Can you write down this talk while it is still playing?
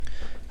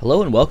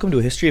Hello and welcome to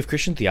A History of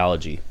Christian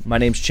Theology. My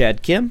name's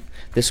Chad Kim.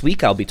 This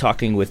week I'll be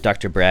talking with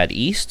Dr. Brad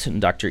East. And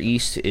Dr.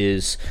 East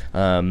is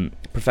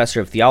professor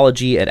of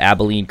theology at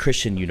Abilene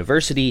Christian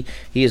University.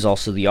 He is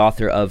also the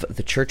author of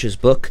the Church's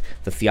book,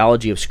 The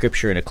Theology of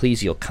Scripture in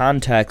Ecclesial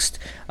Context,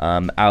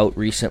 out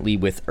recently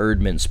with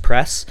Eerdmans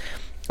Press.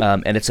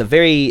 And it's a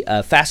very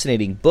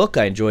fascinating book.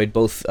 I enjoyed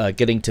both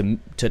getting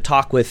to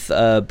talk with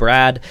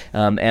Brad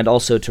and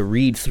also to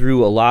read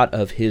through a lot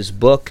of his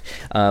book,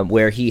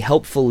 where he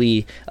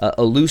helpfully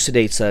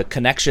elucidates a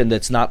connection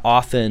that's not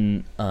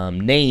often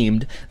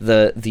named,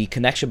 the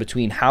connection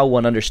between how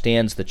one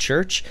understands the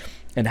church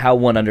and how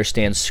one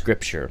understands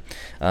Scripture.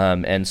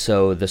 And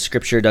so the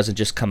Scripture doesn't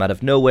just come out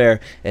of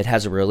nowhere. It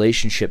has a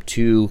relationship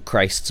to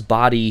Christ's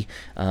body,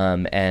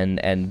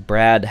 and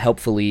Brad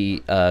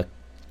helpfully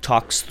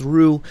talks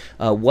through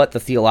what the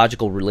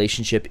theological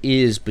relationship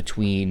is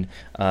between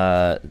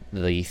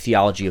the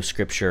theology of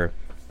Scripture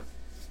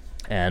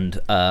and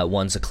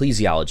one's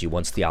ecclesiology,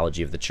 one's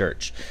theology of the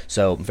church.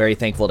 So I'm very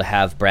thankful to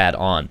have Brad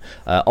on.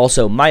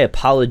 Also, my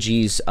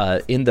apologies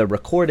in the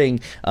recording.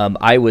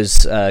 I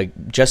was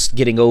just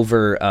getting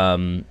over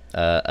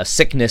a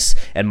sickness,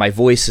 and my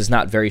voice is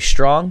not very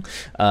strong.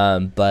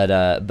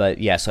 But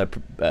yeah, so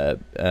I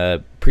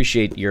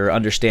appreciate your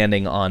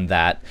understanding on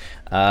that.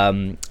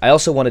 I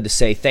also wanted to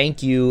say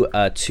thank you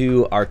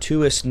to our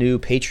newest new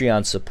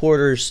Patreon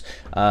supporters.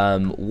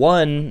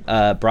 One,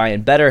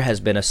 Brian Better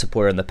has been a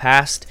supporter in the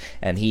past,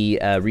 and he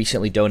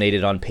recently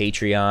donated on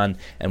Patreon,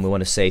 and we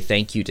want to say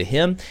thank you to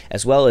him,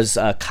 as well as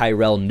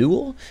Kyrell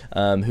Newell,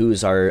 who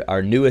is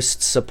our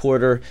newest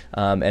supporter,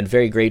 and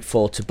very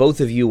grateful to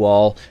both of you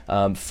all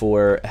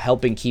for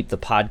helping keep the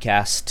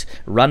podcast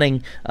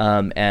running,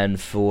 and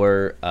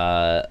for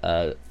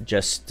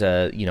just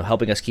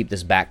helping us keep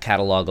this back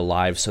catalog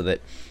alive so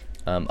that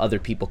other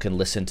people can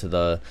listen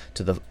to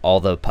all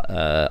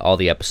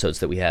the episodes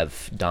that we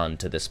have done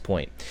to this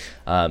point.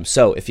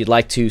 So if you'd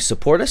like to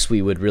support us,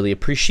 we would really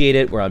appreciate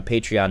it. We're on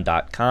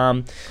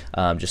patreon.com.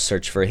 Just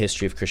search for A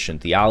History of Christian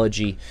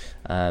Theology.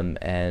 We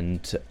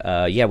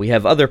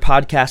have other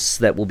podcasts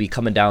that will be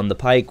coming down the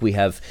pike. We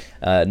have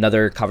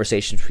another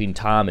conversation between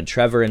Tom and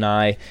Trevor and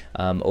I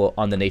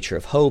on the nature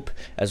of hope,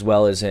 as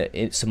well as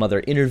some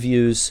other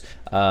interviews,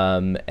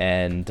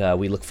 and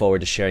we look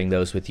forward to sharing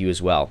those with you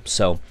as well.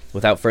 So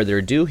without further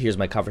ado, here's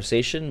my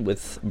conversation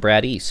with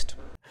Brad East.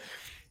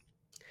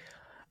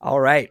 All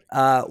right.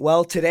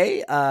 Well,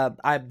 today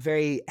I'm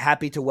very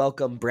happy to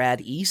welcome Brad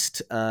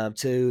East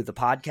to the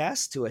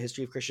podcast, to A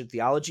History of Christian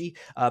Theology.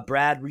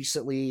 Brad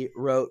recently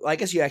wrote, I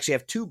guess you actually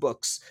have two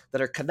books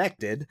that are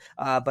connected,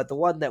 but the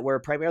one that we're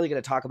primarily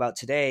going to talk about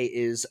today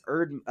is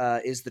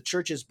the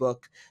Church's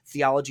book,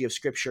 Theology of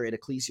Scripture in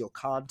Ecclesial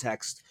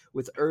Context,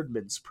 with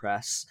Eerdmans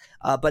Press.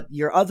 But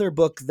your other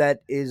book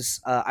that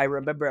is, I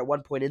remember at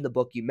one point in the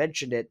book you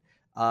mentioned it,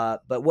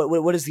 but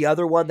what is the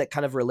other one that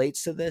kind of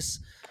relates to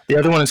this? The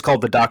other one is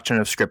called The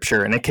Doctrine of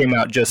Scripture, and it came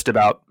out just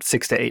about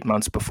 6 to 8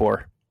 months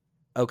before.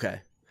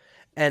 Okay.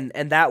 And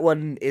that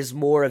one is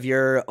more of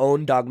your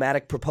own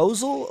dogmatic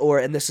proposal,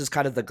 and this is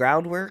kind of the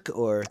groundwork,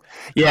 or?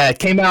 Yeah, it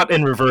came out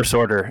in reverse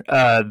order.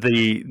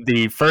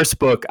 The first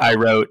book I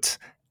wrote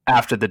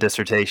after the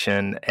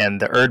dissertation, and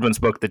the Eerdmans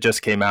book that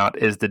just came out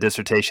is the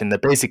dissertation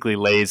that basically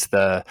lays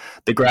the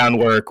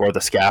groundwork or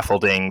the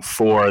scaffolding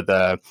for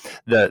the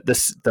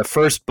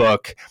first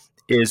book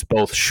is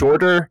both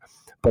shorter,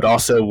 but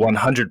also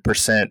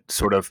 100%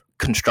 sort of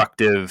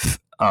constructive,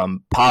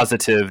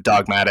 positive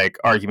dogmatic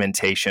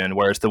argumentation,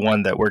 whereas the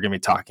one that we're going to be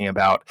talking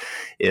about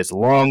is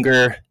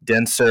longer,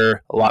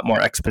 denser, a lot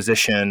more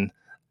exposition,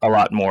 a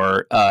lot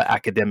more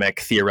academic,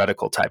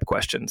 theoretical type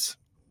questions.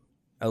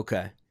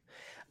 Okay.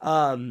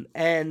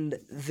 And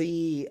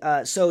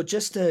so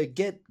just to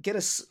get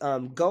us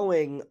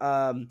going,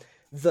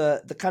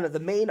 the kind of the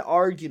main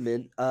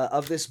argument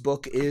of this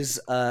book is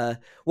why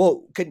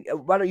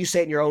don't you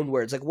say it in your own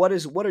words? Like, what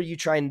are you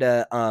trying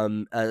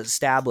to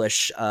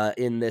establish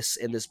in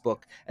this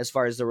book as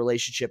far as the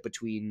relationship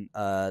between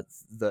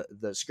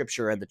the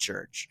Scripture and the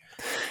church?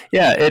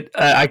 Yeah,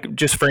 I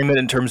just frame it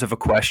in terms of a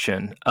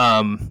question.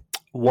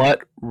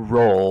 What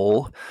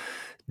role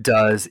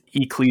does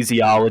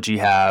ecclesiology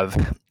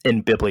have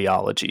in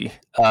bibliology,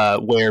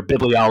 where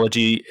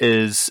bibliology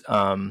is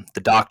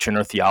the doctrine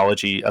or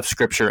theology of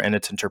Scripture and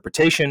its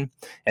interpretation,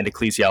 and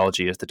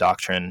ecclesiology is the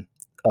doctrine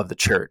of the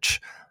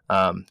church?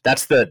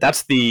 That's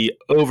the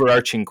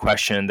overarching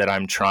question that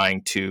I'm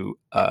trying to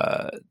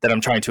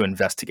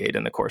investigate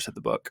in the course of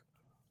the book.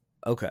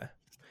 Okay.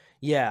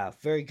 Yeah,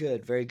 very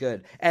good, very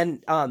good.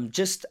 And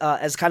just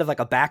as kind of like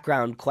a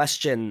background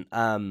question,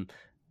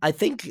 I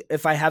think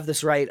if I have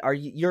this right,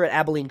 you're at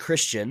Abilene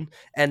Christian,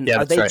 and yeah,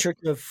 are they right. Church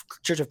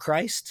of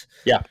Christ?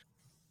 Yeah.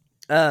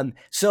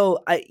 So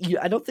I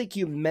don't think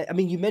you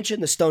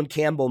mentioned the Stone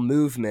Campbell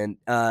movement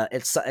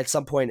at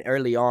some point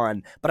early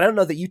on, but I don't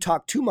know that you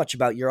talked too much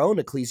about your own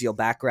ecclesial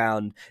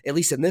background, at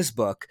least in this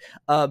book.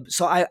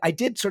 So I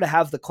did sort of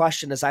have the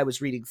question as I was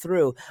reading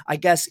through. I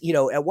guess,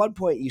 at one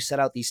point you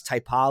set out these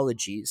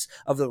typologies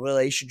of the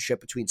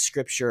relationship between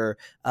Scripture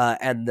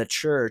and the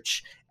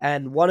church.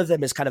 and one of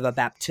them is kind of a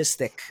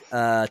Baptistic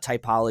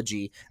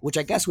typology, which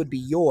I guess would be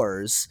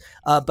yours.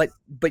 But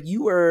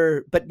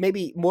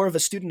maybe more of a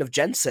student of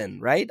Jenson,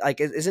 right?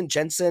 Like, isn't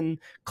Jenson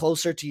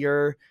closer to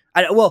your?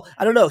 I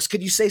don't know.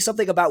 Could you say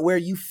something about where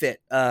you fit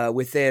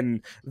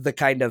within the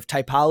kind of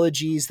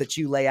typologies that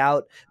you lay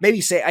out?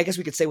 Maybe I guess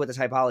we could say what the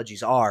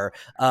typologies are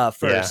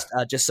first,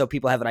 just so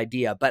people have an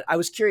idea. But I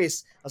was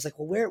curious. I was like,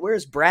 well, where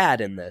is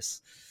Brad in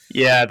this?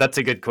 Yeah, that's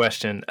a good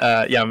question.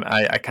 I'm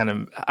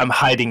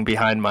hiding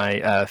behind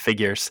my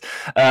figures.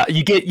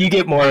 You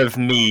get more of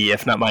me,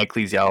 if not my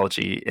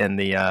ecclesiology, in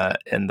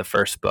the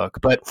first book.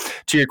 But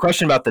to your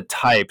question about the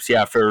types,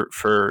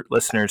 for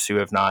listeners who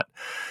have not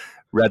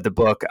read the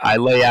book, I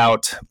lay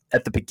out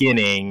at the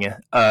beginning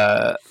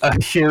a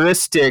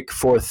heuristic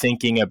for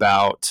thinking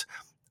about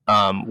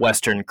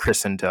Western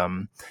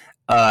Christendom,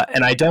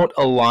 and I don't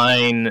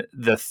align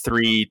the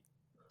three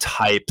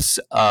types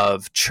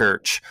of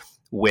church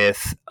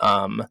with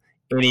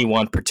any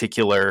one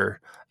particular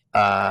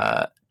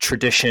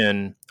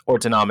tradition or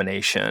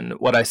denomination.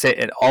 What I say,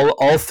 and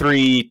all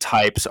three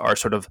types are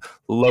sort of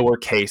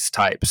lowercase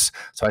types.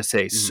 So I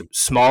say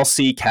small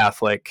c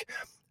Catholic,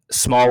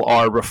 small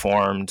r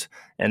Reformed,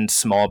 and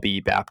small b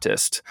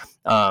Baptist.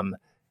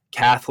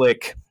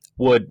 Catholic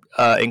would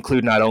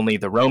include not only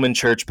the Roman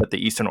Church, but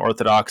the Eastern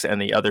Orthodox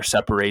and the other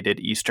separated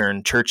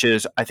Eastern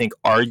churches. I think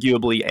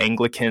arguably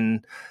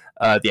Anglican,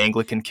 the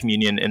Anglican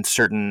Communion in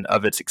certain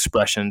of its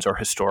expressions or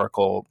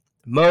historical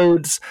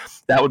modes.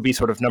 That would be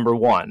sort of number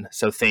one.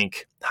 So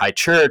think high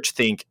church,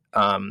 think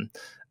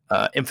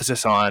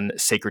emphasis on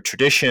sacred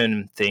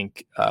tradition,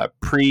 think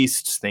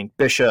priests, think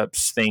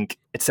bishops, think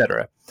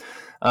etc.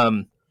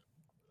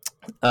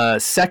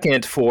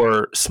 Second,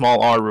 for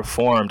small r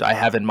Reformed, I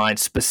have in mind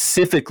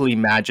specifically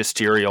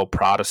magisterial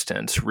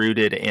Protestants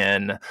rooted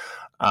in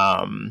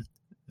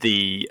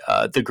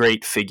the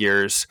great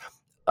figures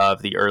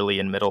of the early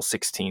and middle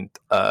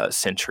 16th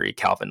century,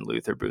 Calvin,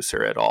 Luther,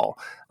 Bucer et al.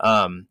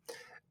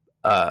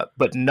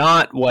 But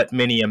not what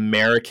many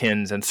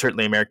Americans and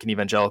certainly American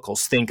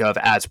evangelicals think of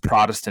as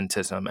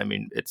Protestantism. I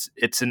mean,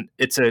 it's an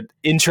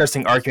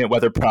interesting argument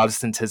whether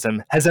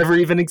Protestantism has ever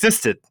even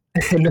existed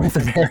in North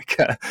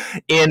America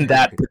in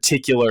that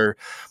particular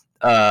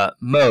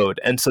mode.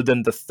 And so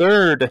then the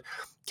third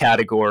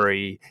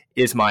category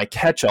is my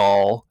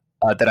catch-all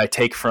that I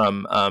take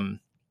from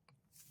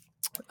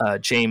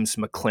James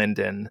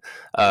McClendon,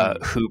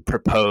 who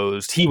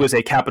proposed, he was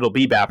a capital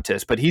B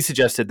Baptist, but he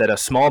suggested that a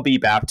small b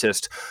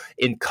Baptist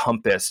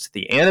encompassed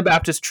the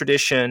Anabaptist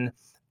tradition,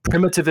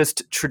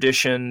 primitivist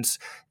traditions,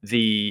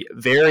 the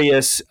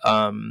various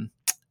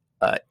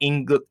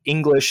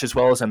English as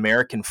well as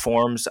American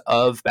forms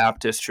of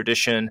Baptist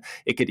tradition.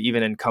 It could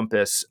even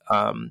encompass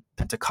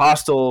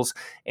Pentecostals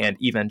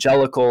and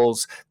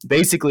evangelicals.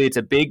 Basically, it's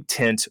a big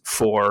tent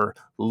for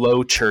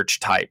low church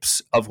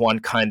types of one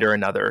kind or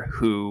another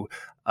who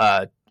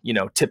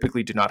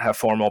typically do not have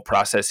formal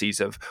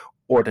processes of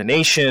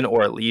ordination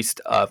or at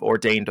least of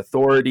ordained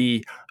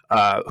authority,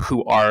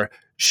 who are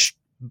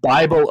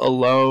Bible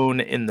alone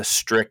in the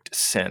strict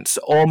sense,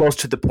 almost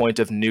to the point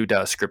of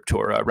nuda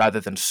scriptura rather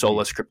than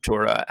sola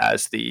scriptura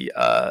as the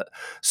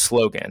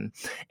slogan.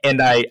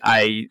 And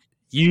I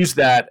use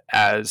that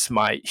as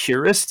my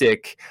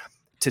heuristic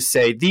to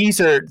say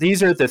these are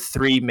the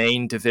three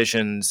main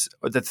divisions,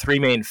 or the three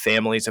main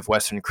families of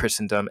Western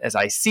Christendom as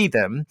I see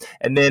them.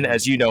 And then,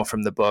 as you know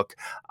from the book,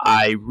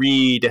 I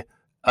read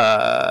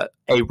a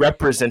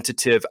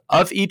representative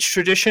of each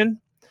tradition.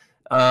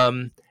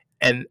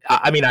 And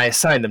I mean, I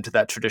assign them to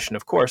that tradition,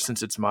 of course,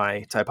 since it's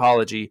my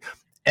typology.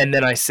 And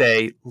then I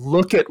say,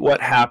 look at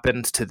what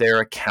happens to their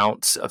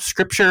accounts of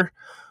Scripture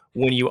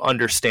when you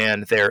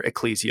understand their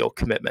ecclesial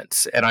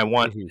commitments. And I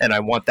want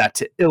that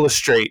to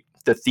illustrate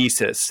the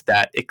thesis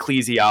that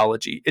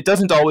ecclesiology, it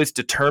doesn't always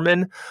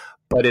determine,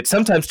 but it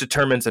sometimes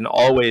determines and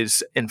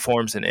always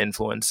informs and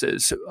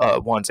influences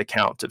one's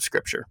account of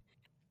Scripture.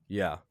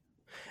 Yeah.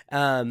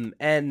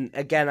 And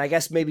again, I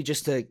guess maybe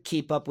just to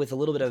keep up with a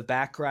little bit of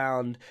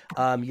background,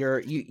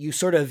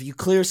 you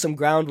clear some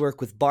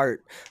groundwork with Barth,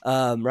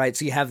 right?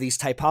 So you have these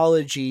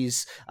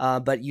typologies,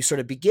 but you sort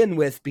of begin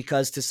with,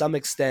 because to some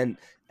extent,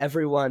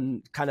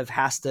 everyone kind of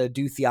has to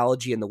do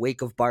theology in the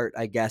wake of Barth,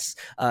 I guess,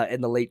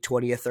 in the late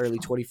 20th, early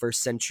 21st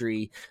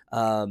century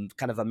kind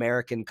of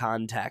American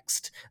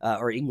context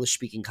or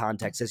English-speaking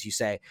context, as you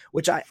say,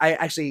 which I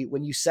actually,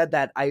 when you said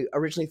that, I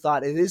originally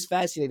thought it is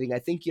fascinating. I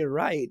think you're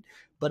right.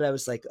 But I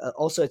was like,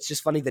 also, it's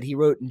just funny that he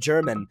wrote in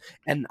German.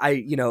 And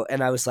I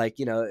was like,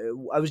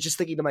 I was just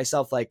thinking to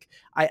myself, like,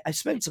 I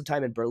spent some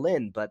time in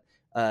Berlin, but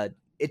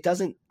it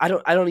doesn't, I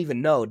don't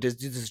even know. Does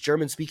this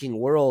German speaking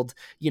world,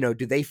 do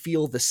they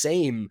feel the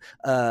same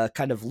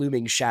kind of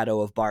looming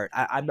shadow of Barth?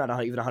 I'm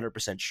not even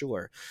 100%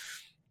 sure.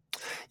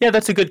 Yeah,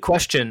 that's a good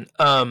question.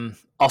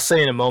 I'll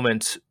say in a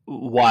moment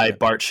why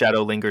Barth's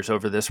shadow lingers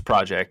over this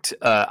project.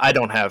 I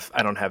don't have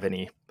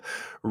any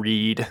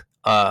read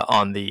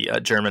on the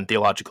German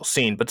theological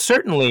scene, but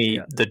certainly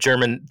the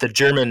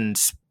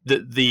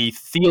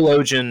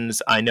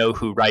theologians I know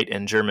who write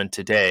in German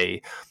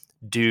today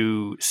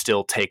do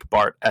still take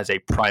Barth as a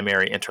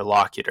primary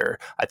interlocutor.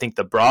 I think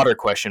the broader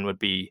question would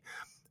be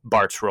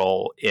Barth's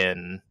role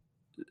in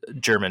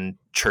German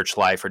church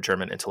life or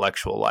German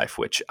intellectual life,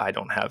 which I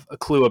don't have a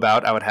clue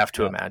about. I would have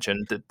to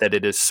imagine that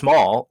it is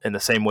small in the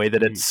same way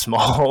that it's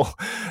small,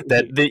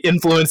 that the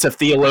influence of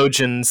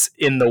theologians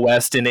in the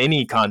West in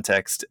any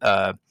context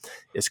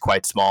is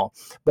quite small.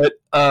 But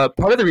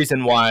part of the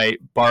reason why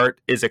Barth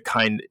is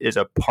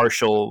a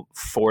partial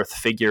fourth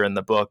figure in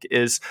the book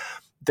is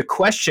the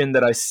question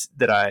that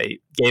I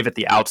gave at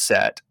the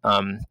outset,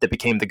 that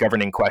became the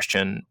governing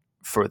question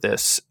for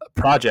this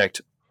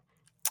project,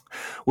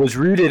 was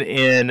rooted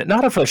in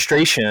not a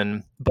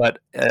frustration, but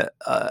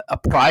a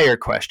prior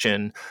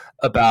question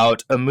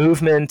about a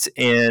movement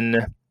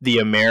in the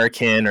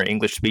American or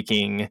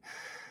English-speaking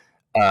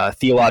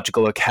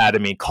theological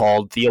academy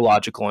called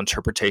Theological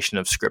Interpretation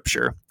of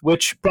Scripture,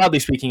 which, broadly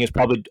speaking, is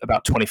probably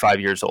about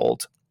 25 years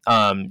old.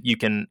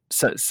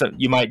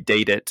 You might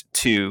date it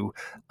to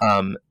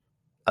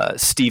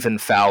Stephen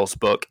Fowle's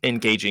book,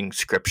 Engaging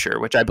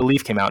Scripture, which I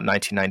believe came out in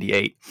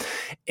 1998.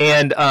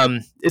 And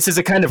this is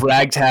a kind of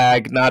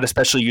ragtag, not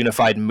especially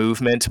unified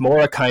movement, more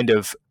a kind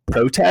of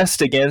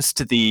protest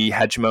against the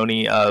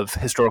hegemony of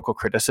historical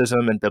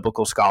criticism and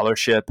biblical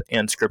scholarship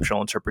and scriptural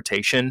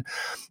interpretation.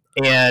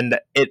 And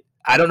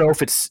I don't know if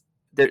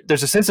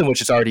there's a sense in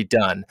which it's already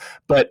done,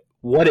 but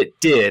what it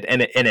did,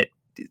 and it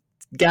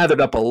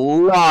gathered up a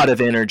lot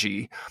of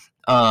energy,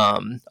 a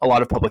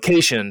lot of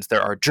publications,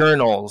 there are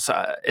journals,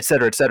 et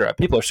cetera, et cetera.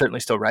 People are certainly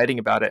still writing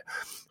about it.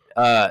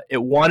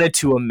 It wanted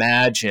to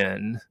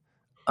imagine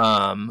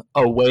a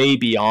way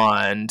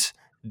beyond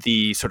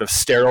the sort of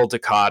sterile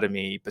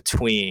dichotomy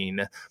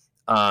between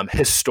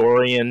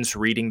historians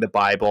reading the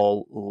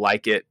Bible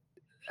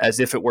as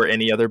if it were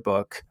any other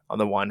book on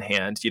the one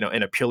hand,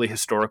 in a purely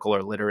historical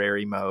or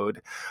literary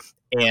mode,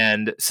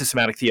 and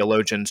systematic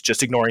theologians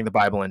just ignoring the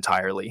Bible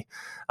entirely.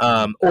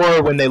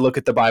 Or when they look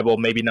at the Bible,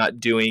 maybe not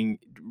giving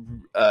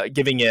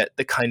it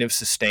the kind of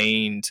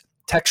sustained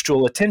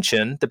textual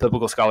attention that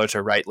biblical scholars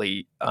are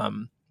rightly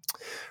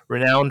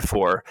renowned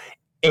for.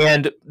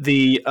 And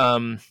the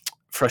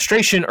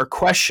frustration or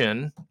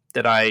question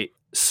that I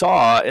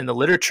saw in the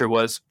literature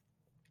was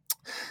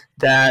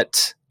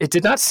that it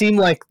did not seem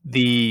like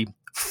the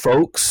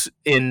folks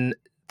in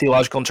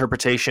theological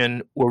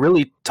interpretation were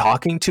really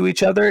talking to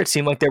each other. It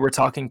seemed like they were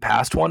talking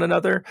past one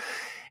another.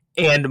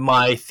 And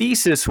my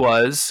thesis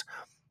was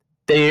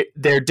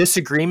their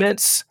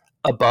disagreements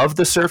above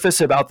the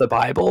surface about the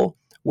Bible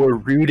were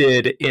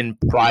rooted in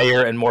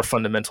prior and more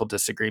fundamental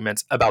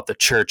disagreements about the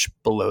church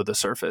below the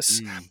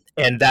surface.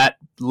 And that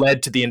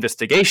led to the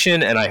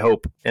investigation, and I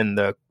hope in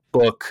the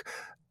book,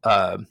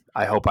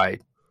 I hope I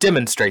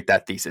demonstrate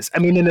that thesis. I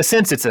mean, in a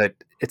sense, it's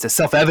a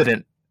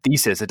self-evident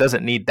thesis. It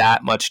doesn't need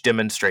that much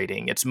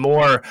demonstrating. It's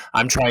more,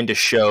 I'm trying to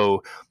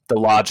show the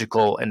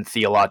logical and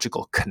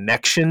theological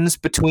connections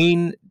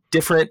between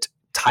different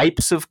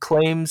types of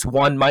claims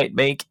one might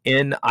make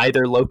in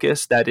either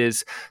locus, that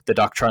is the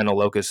doctrinal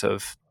locus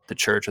of the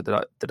church or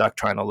the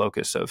doctrinal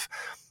locus of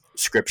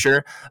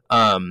Scripture.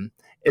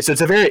 It's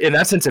a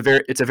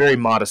very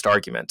modest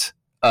argument.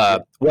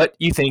 What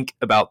you think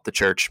about the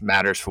church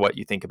matters for what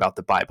you think about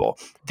the Bible.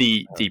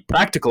 The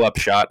practical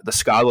upshot, the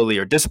scholarly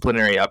or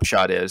disciplinary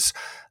upshot is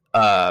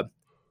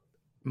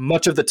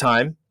much of the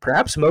time,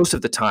 perhaps most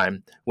of the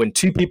time, when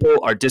two people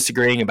are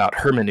disagreeing about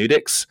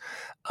hermeneutics,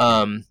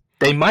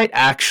 they might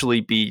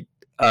actually be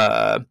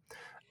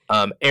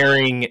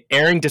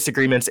airing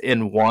disagreements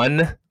in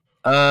one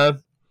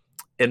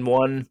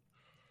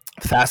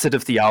facet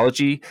of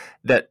theology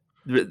that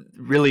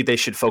really they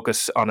should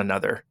focus on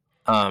another.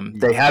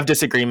 They have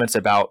disagreements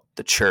about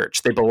the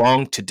church. They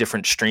belong to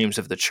different streams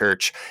of the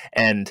church,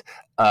 and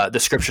the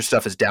scripture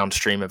stuff is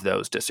downstream of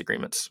those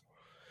disagreements.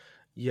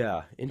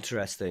 Yeah,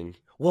 interesting.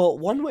 Well,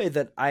 one way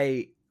that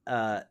I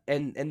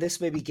and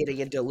this may be getting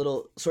into a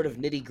little sort of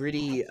nitty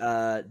gritty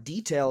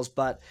details,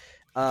 but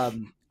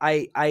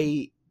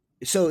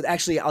so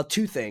actually,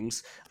 two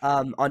things.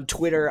 On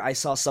Twitter, I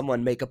saw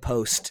someone make a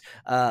post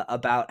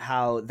about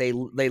how they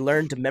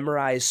learned to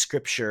memorize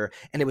scripture,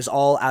 and it was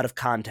all out of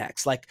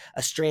context. Like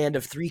a strand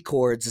of 3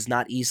 chords is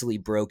not easily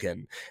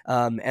broken.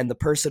 And the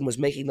person was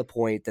making the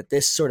point that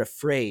this sort of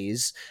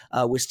phrase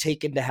was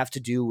taken to have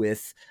to do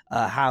with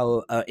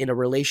how in a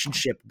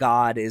relationship,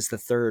 God is the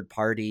third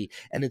party,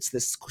 and it's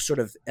this sort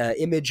of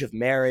image of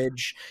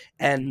marriage.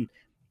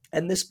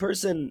 And this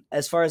person,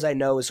 as far as I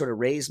know, is sort of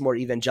raised more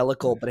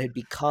evangelical, but had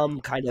become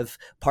kind of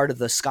part of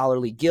the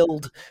scholarly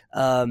guild,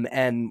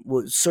 and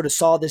sort of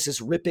saw this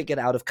as ripping it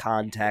out of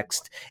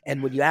context.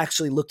 And when you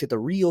actually looked at the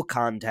real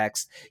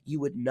context,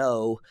 you would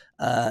know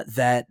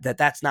that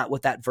that's not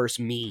what that verse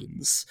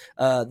means.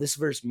 This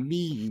verse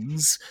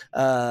means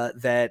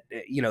that,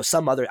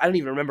 some other, I don't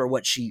even remember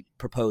what she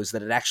proposed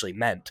that it actually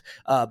meant,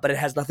 but it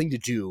has nothing to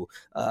do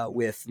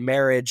with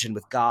marriage and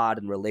with God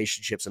and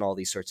relationships and all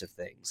these sorts of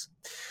things.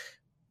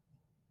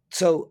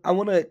 So I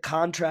want to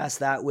contrast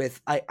that with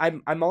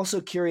I'm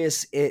also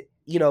curious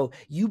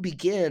you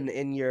begin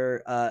in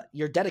your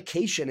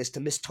dedication is to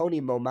Miss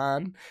Toni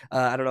Moman.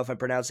 I don't know if I'm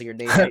pronouncing her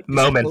name right.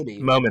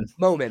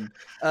 Moman.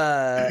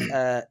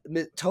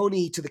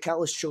 Toni, to the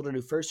countless children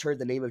who first heard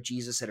the name of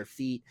Jesus at her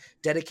feet,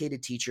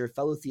 dedicated teacher,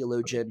 fellow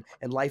theologian,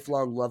 and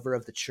lifelong lover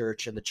of the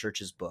church and the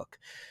church's book.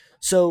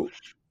 So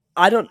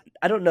I don't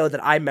know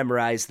that I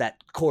memorized that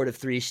cord of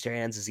 3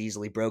 strands is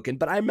easily broken,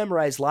 but I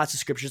memorized lots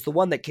of scriptures. The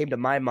one that came to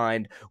my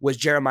mind was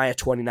Jeremiah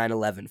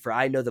 29:11. For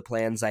I know the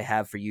plans I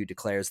have for you,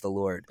 declares the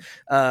Lord.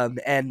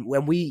 And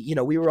when we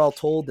were all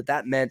told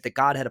that meant that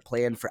God had a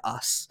plan for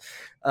us.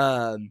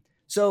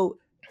 So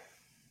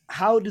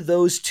how do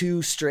those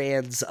 2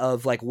 strands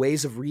of like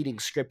ways of reading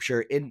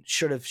scripture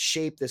sort of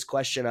shape this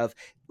question of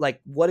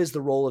like, what is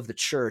the role of the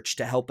church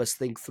to help us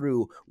think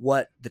through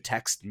what the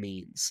text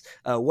means?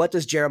 What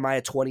does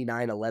Jeremiah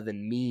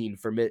 29:11 mean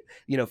for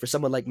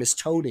someone like Miss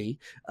Toni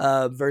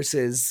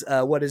versus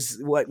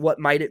what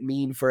might it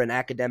mean for an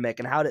academic,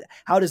 and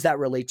how does that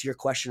relate to your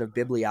question of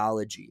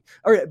bibliology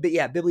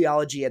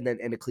bibliology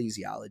and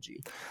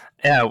ecclesiology?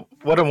 Yeah,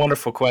 what a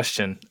wonderful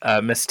question.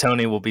 Miss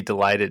Toni will be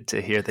delighted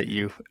to hear that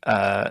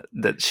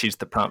that she's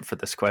the prompt for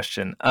this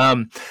question.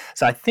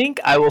 So I think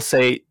I will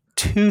say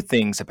 2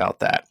 things about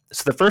that.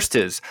 So the first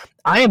is,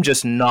 I am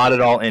just not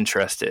at all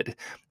interested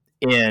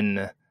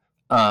in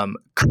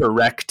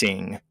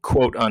correcting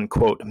quote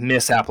unquote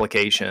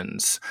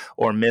misapplications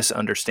or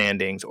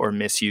misunderstandings or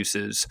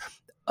misuses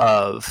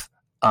of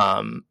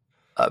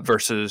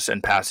verses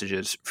and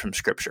passages from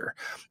Scripture.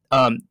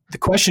 The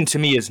question to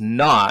me is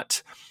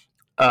not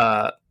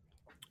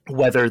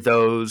whether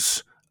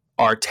those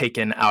are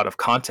taken out of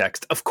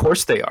context. Of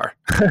course they are.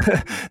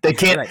 They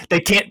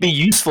can't be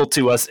useful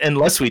to us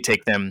unless we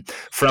take them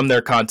from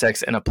their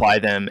context and apply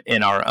them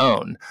in our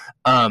own.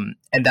 And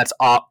that's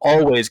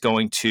always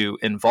going to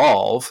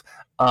involve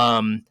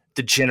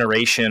the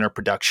generation or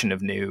production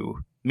of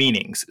new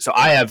meanings. So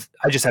I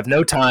just have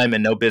no time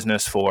and no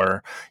business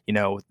for,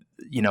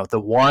 the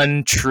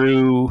one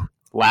true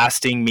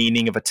lasting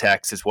meaning of a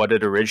text is what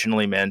it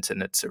originally meant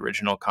in its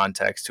original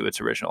context to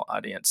its original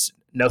audience.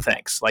 No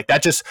thanks. Like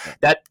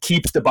that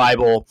keeps the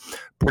Bible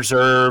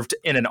preserved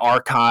in an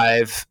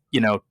archive,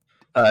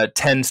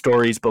 10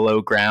 stories below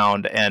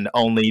ground, and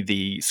only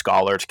the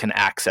scholars can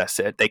access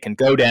it. They can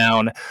go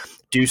down,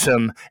 do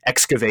some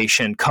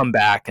excavation, come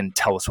back and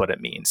tell us what it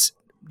means.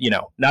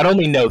 Not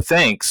only no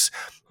thanks,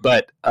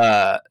 but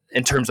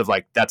in terms of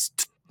like, that's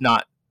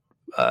not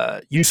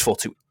useful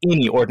to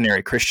any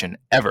ordinary Christian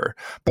ever.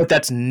 But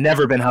that's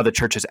never been how the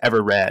church has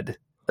ever read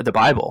the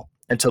Bible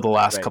until the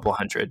last couple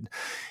hundred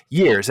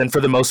years, and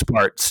for the most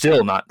part,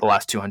 still not the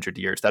last 200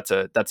 years. That's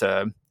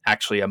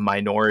actually a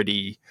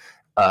minority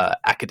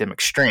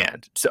academic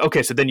strand. So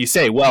then you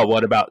say, well,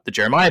 what about the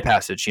Jeremiah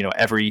passage?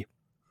 Every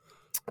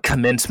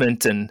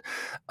commencement and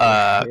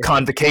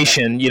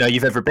convocation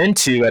you've ever been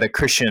to at a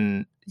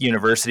Christian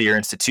university or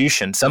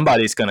institution,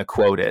 somebody's going to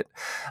quote it.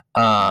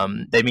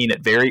 They mean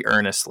it very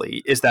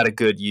earnestly. Is that a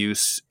good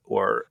use,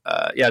 or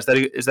is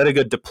that a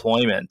good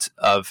deployment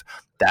of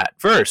that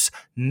verse?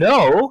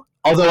 No,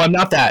 although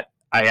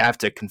I have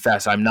to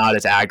confess, I'm not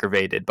as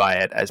aggravated by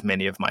it as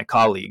many of my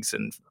colleagues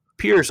and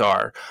peers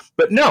are.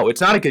 But no,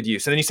 it's not a good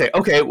use. And then you say,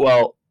 okay,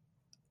 well,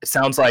 it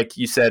sounds like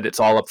you said it's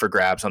all up for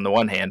grabs on the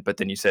one hand, but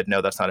then you said,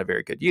 no, that's not a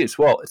very good use.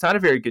 Well, it's not a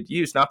very good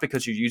use, not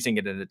because you're using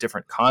it in a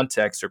different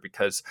context or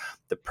because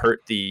the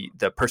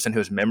person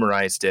who's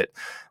memorized it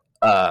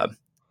does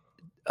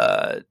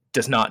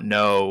not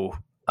know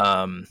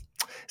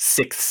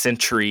 6th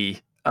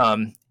century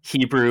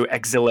Hebrew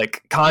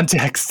exilic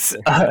contexts,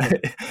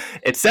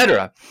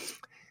 etc.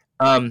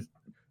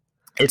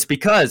 It's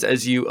because,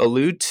 as you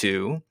allude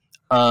to,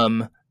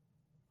 I'll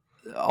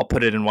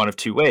put it in one of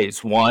 2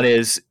 ways. One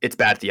is it's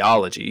bad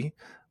theology,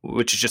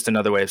 which is just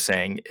another way of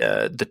saying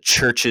the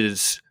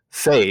church's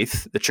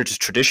faith, the church's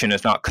tradition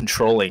is not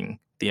controlling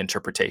the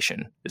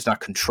interpretation, it's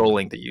not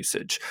controlling the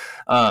usage.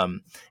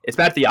 It's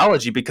bad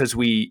theology because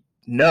we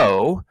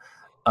know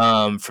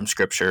from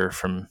Scripture,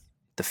 from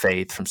the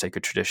faith, from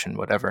sacred tradition,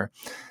 whatever,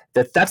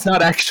 that's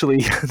not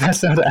actually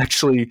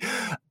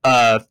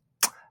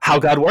how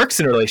God works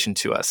in relation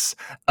to us.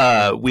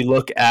 We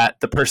look at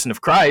the person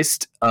of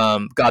Christ,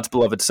 God's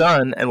beloved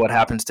Son, and what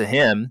happens to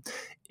him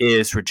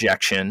is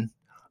rejection,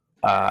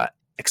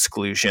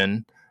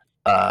 exclusion,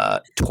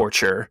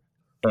 torture,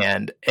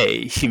 and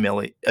a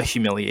humiliating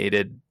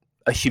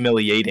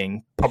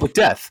public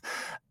death.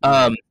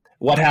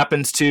 What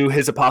happens to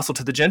his apostle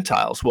to the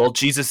Gentiles? Well,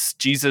 Jesus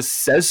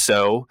says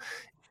so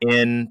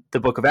in the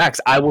book of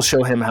Acts. I will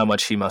show him how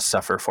much he must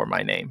suffer for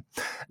my name.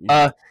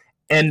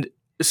 And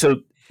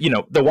so,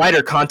 the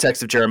wider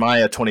context of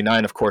Jeremiah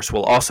 29, of course,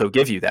 will also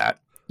give you that.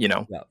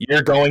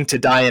 You're going to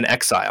die in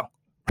exile.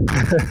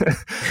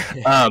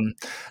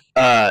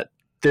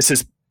 This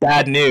is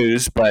bad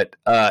news, but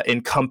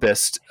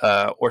encompassed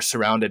or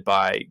surrounded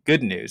by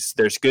good news.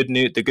 There's good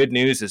news. The good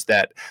news is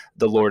that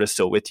the Lord is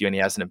still with you and he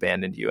hasn't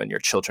abandoned you, and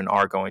your children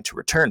are going to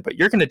return, but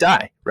you're going to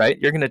die, right?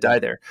 You're going to die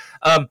there.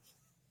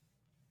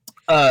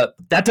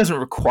 That doesn't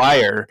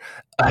require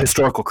a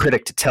historical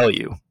critic to tell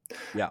you.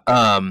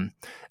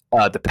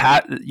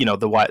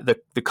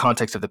 The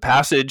context of the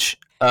passage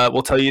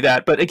will tell you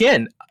that. But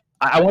again,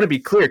 I want to be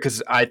clear,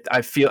 because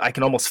I feel I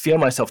can almost feel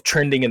myself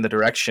trending in the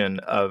direction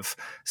of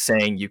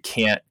saying you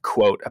can't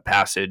quote a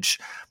passage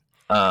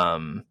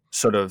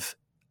sort of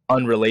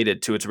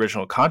unrelated to its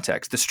original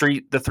context.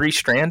 The three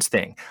strands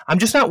thing, I'm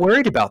just not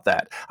worried about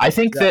that. I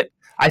think that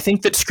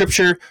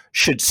Scripture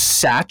should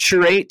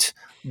saturate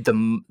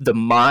the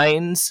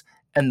minds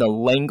and the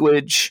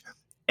language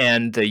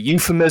and the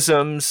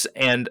euphemisms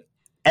and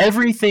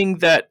everything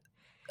that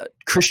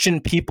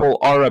Christian people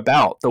are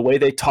about, the way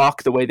they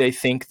talk, the way they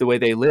think, the way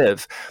they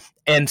live.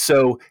 And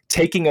so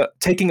taking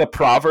a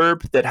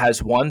proverb that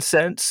has one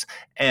sense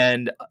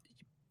and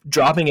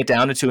dropping it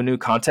down into a new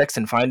context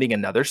and finding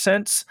another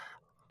sense,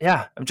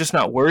 I'm just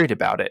not worried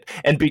about it.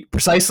 And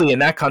precisely in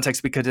that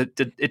context, because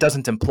it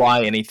doesn't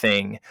imply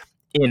anything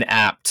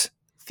inapt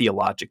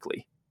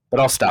theologically. But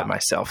I'll stop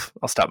myself.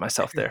 I'll stop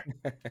myself there.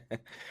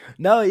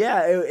 No,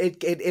 yeah,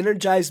 it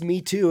energized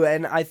me too,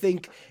 and I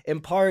think in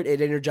part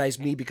it energized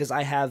me because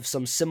I have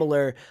some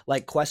similar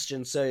like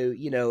questions. So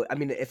I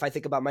mean, if I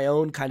think about my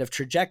own kind of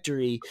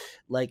trajectory,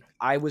 like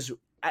I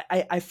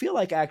feel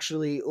like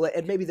actually,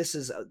 and maybe this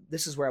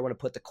is where I want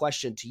to put the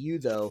question to you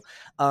though.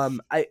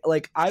 I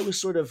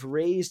was sort of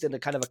raised in a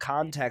kind of a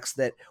context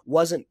that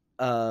wasn't.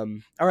 Or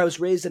I was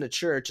raised in a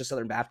church, a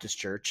Southern Baptist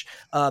church,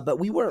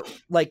 but we weren't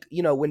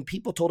when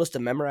people told us to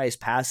memorize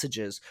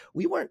passages,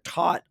 we weren't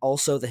taught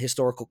also the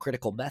historical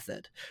critical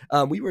method.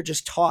 We were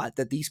just taught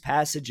that these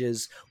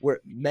passages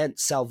meant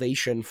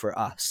salvation for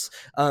us.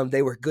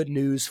 They were good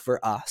news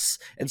for us.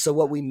 And so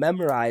what we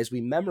memorized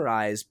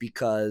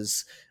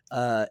because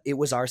it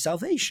was our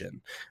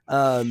salvation.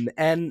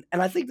 And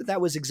I think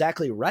that was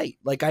exactly right.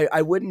 Like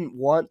I wouldn't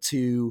want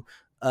to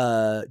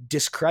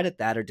discredit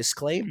that or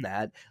disclaim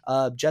that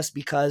just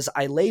because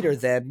I later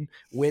then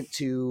went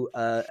to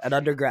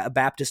a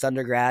Baptist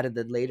undergrad, and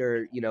then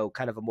later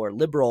kind of a more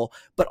liberal,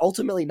 but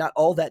ultimately not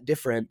all that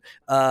different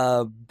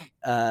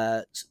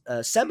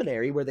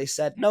seminary, where they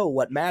said, no,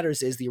 what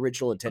matters is the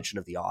original intention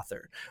of the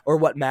author, or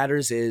what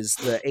matters is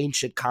the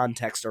ancient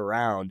context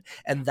around,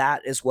 and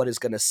that is what is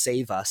going to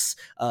save us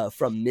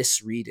from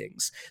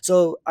misreadings.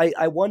 So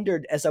I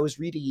wondered, as I was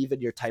reading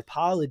even your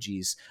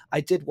typologies,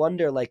 I did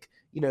wonder,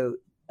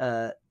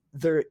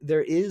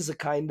 there is a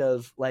kind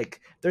of like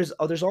there's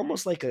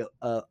almost like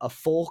a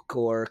folk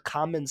or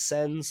common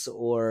sense,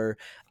 or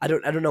I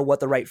don't know what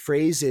the right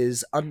phrase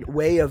is,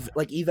 way of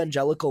like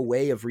evangelical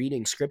way of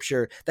reading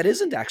Scripture that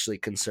isn't actually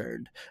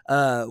concerned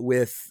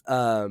with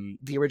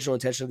the original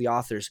intention of the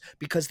authors,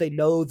 because they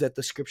know that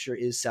the Scripture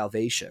is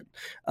salvation.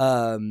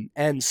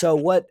 And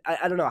so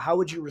I don't know, how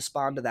would you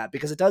respond to that?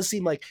 Because it does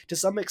seem like to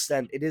some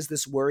extent it is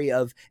this worry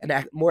of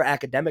more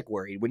academic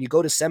worry. When you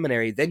go to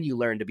seminary, then you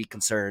learn to be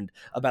concerned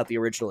about the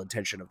original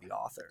intention of the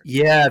author.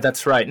 Yeah,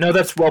 that's right. No,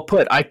 that's well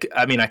put. I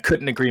mean, I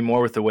couldn't agree more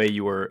with the way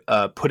you were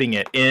putting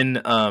it. In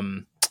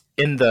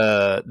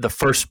the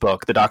first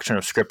book, The Doctrine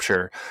of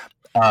Scripture,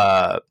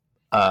 I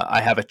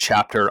have a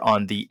chapter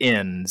on the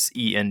ends,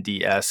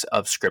 ENDS,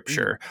 of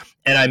Scripture,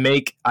 and I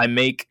make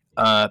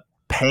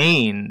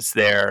pains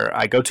there.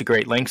 I go to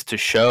great lengths to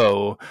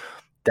show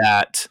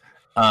that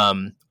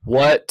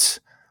what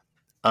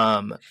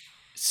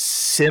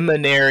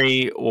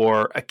seminary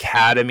or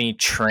academy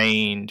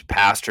trained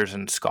pastors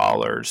and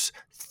scholars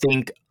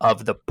think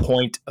of the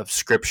point of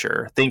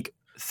Scripture, think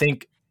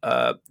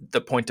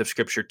the point of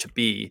Scripture to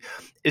be,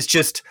 is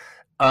just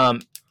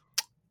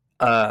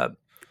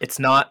it's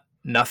not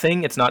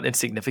nothing, it's not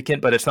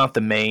insignificant, but it's not the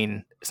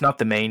main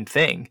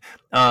thing.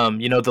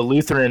 The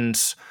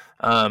Lutherans,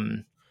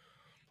 the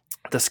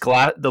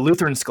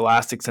Lutheran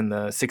scholastics in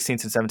the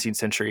 16th and 17th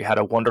century had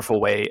a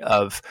wonderful way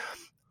of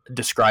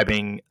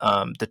describing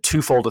the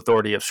twofold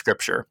authority of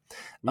Scripture.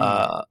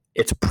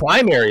 Its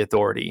primary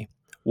authority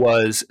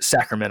is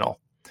sacramental,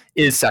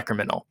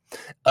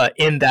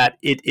 in that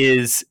it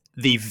is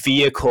the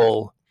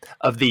vehicle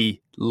of the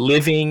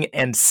living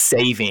and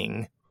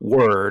saving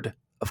Word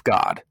of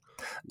God.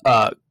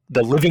 The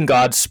living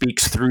God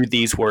speaks through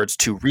these words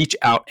to reach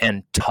out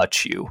and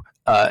touch you.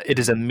 It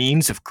is a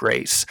means of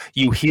grace.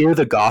 You hear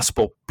the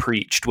gospel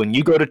preached when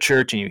you go to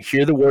church, and you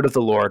hear the word of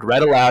the Lord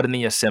read aloud in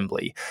the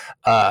assembly.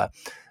 The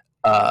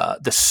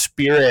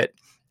Spirit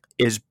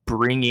is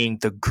bringing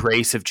the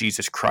grace of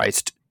Jesus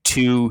Christ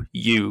to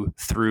you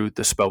through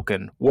the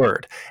spoken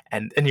word.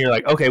 And you're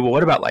like, okay, well,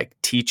 what about like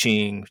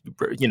teaching,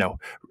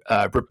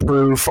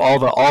 reproof, all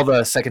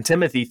the 2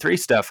 Timothy 3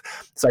 stuff?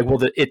 It's like, well,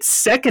 its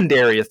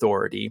secondary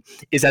authority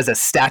is as a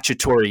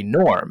statutory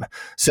norm.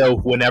 So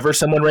whenever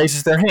someone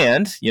raises their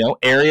hand,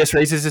 Arius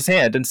raises his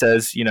hand and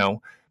says,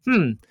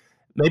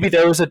 maybe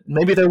there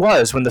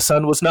was when the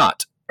sun was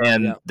not.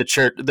 And the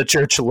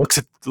church looks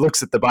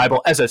at the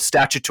Bible as a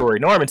statutory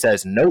norm and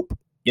says, nope.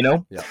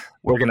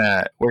 We're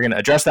gonna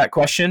address that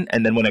question,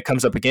 and then when it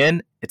comes up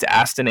again, it's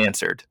asked and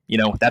answered.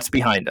 That's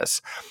behind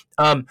us.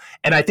 And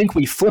I think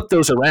we flip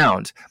those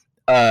around.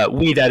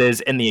 That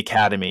is in the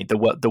academy,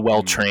 the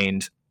well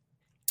trained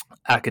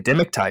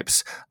academic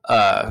types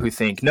who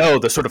think, no,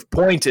 the sort of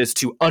point is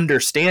to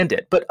understand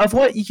it. But of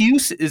what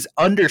use is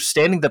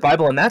understanding the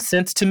Bible in that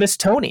sense to Miss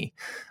Tony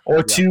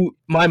or to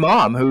my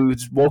mom,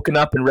 who's woken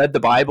up and read the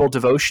Bible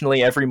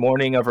devotionally every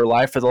morning of her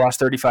life for the last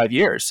 35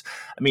 years?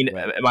 I mean,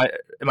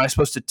 am I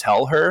supposed to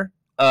tell her,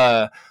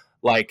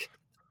 like,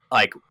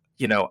 I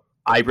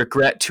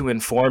regret to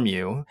inform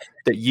you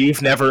that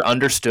you've never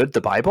understood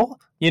the Bible?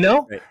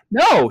 Right.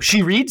 No,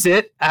 she reads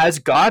it as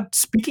God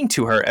speaking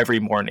to her every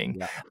morning.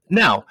 Yeah.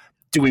 Now,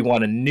 do we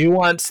want to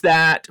nuance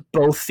that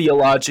both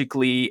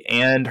theologically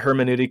and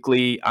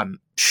hermeneutically? I'm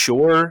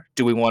sure.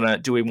 Do we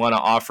want to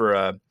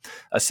offer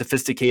a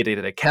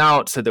sophisticated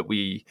account so that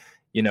we,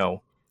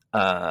 to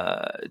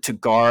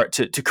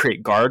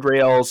create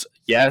guardrails?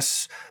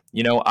 Yes.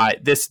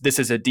 This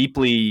is a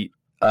deeply,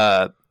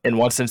 in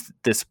one sense,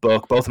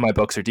 both of my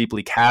books are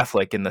deeply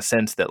Catholic in the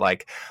sense that,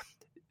 like,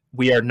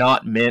 we are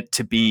not meant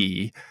to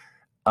be,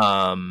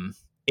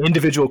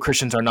 individual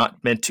Christians are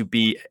not meant to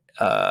be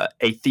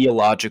a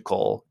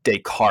theological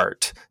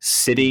Descartes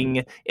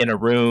sitting in a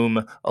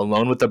room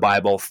alone with the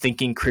Bible,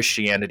 thinking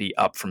Christianity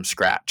up from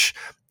scratch.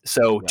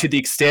 So to the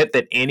extent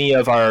that any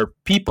of our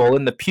people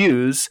in the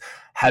pews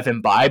have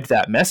imbibed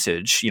that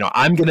message,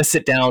 I'm going to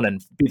sit down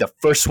and be the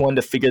first one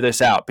to figure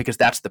this out because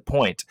that's the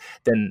point,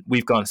 then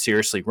we've gone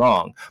seriously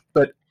wrong.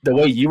 But the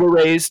way you were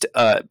raised,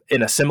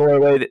 in a similar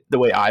way, the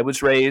way I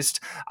was raised,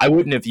 I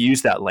wouldn't have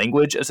used that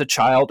language as a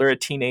child or a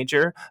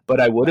teenager,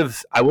 but I would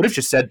have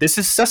just said, this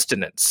is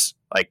sustenance.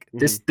 Like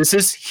this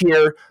is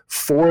here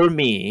for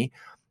me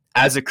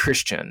as a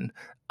Christian.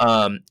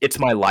 It's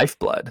my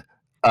lifeblood.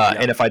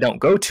 And if I don't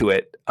go to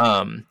it,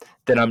 then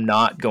I'm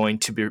not going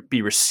to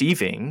be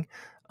receiving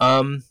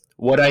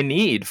what I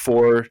need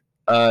for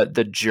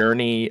the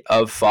journey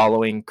of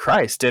following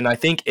Christ. And I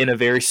think in a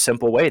very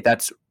simple way,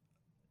 that's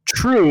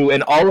true.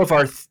 And all of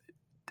our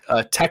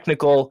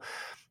technical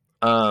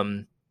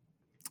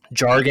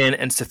jargon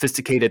and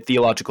sophisticated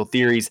theological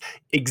theories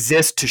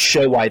exist to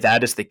show why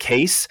that is the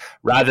case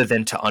rather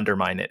than to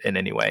undermine it in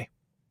any way.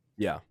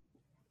 Yeah.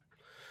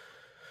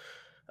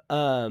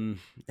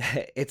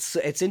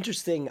 It's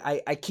interesting.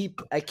 I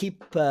keep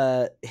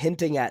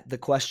hinting at the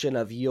question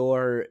of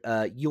your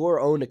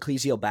own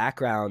ecclesial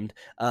background,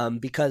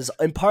 because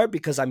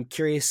I'm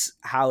curious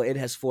how it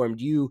has formed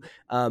you,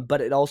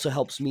 but it also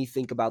helps me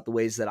think about the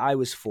ways that I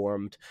was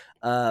formed.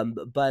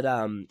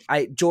 Jordan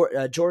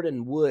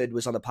Wood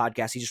was on the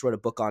podcast. He just wrote a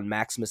book on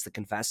Maximus the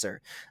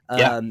Confessor,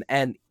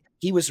 and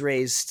he was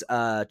raised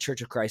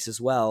Church of Christ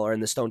as well, or in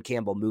the Stone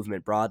Campbell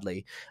movement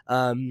broadly.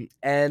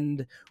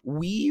 And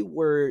we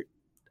were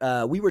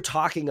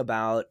talking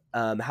about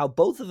how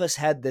both of us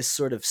had this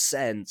sort of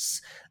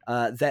sense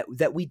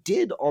that we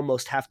did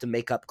almost have to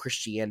make up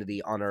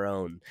Christianity on our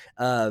own,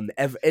 and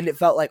it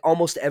felt like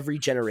almost every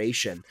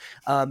generation.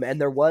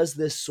 And there was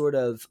this sort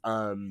of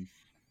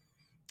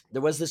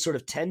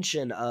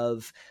tension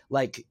of,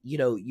 like,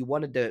 you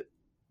wanted to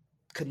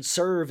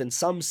conserve in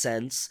some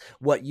sense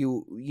what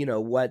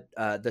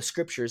the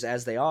scriptures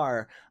as they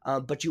are,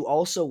 but you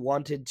also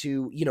wanted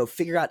to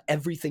figure out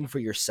everything for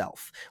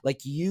yourself.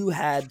 Like, you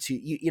had to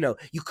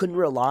you couldn't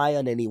rely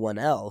on anyone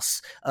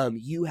else.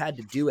 You had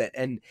to do it,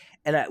 and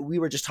we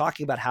were just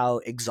talking about how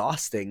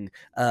exhausting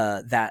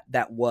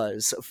that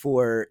was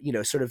for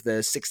sort of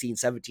the 16,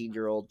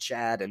 17-year-old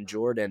Chad and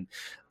Jordan,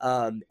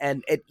 and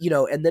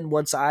then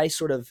once I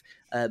sort of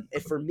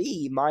for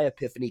me, my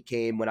epiphany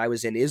came when I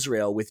was in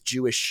Israel with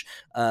Jewish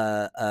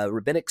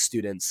rabbinic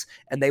students,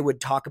 and they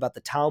would talk about the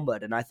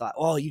Talmud, and I thought,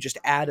 oh, you just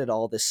added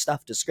all this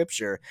stuff to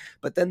scripture.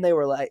 But then they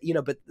were like,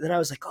 but then I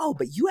was like, oh,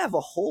 but you have a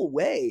whole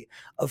way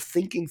of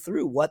thinking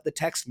through what the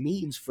text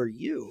means for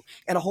you,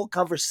 and a whole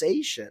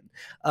conversation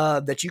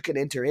that you can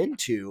enter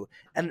into.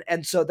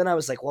 And so then I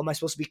was like, well, am I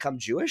supposed to become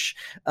Jewish?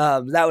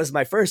 That was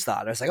my first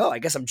thought. I was like, oh, I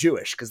guess I'm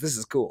Jewish because this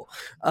is cool.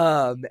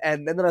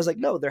 And then I was like,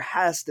 no, there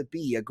has to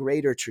be a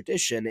greater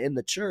tradition in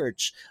the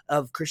church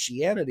of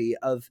Christianity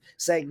of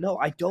saying, no,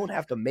 I don't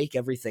have to make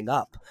everything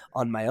up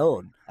on my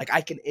own. Like, I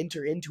can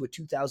enter into a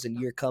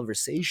 2,000-year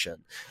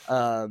conversation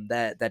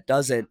that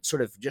doesn't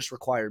sort of just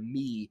require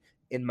me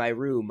in my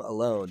room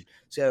alone.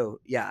 So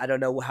yeah, I don't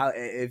know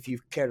if you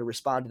care to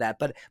respond to that,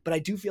 but I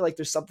do feel like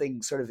there's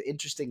something sort of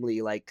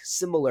interestingly like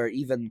similar,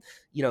 even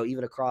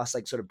across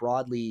like sort of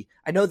broadly.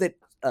 I know that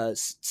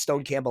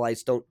Stone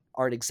Campbellites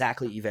aren't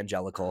exactly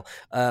evangelical,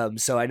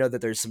 so I know that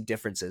there's some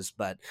differences,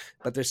 but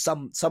there's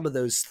some of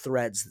those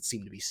threads that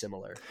seem to be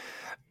similar.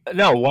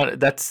 No,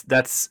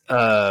 that's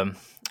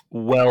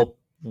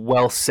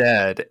well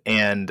said,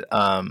 and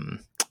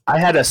I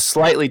had a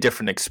slightly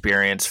different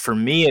experience. For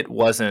me, it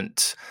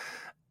wasn't.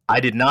 I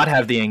did not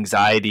have the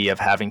anxiety of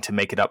having to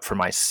make it up for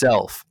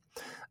myself.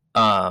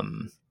 I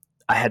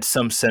had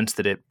some sense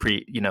that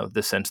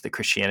the sense that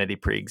Christianity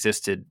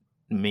pre-existed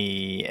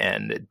me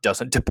and it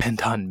doesn't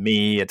depend on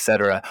me,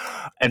 etc.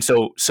 And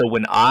so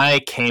when I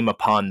came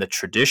upon the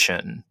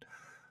tradition,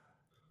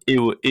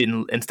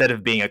 instead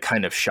of being a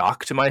kind of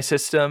shock to my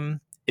system,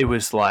 it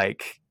was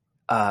like,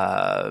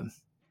 I've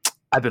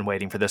been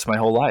waiting for this my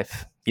whole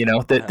life.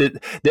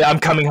 I'm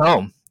coming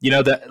home.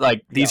 that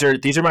like these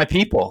are my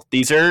people.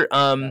 These are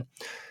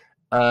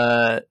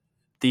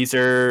these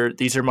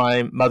are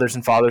my mothers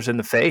and fathers in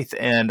the faith,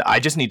 and I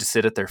just need to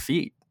sit at their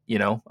feet.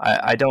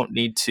 I don't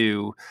need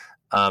to.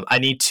 I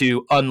need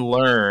to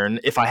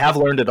unlearn, if I have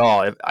learned at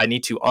all. I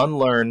need to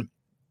unlearn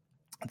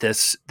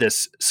this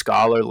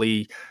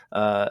scholarly,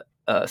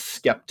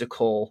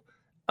 skeptical.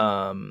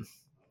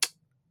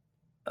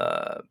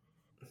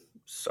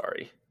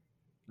 Sorry.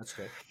 That's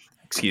good.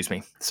 Excuse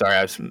me. Sorry,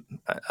 I was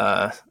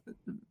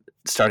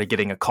started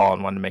getting a call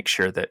and wanted to make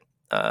sure that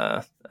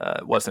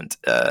wasn't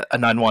a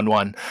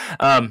 911.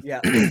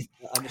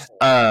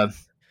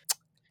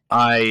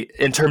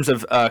 In terms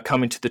of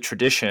coming to the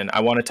tradition,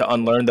 I wanted to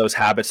unlearn those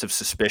habits of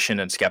suspicion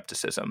and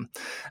skepticism,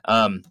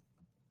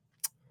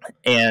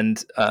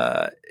 and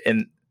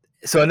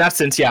so in that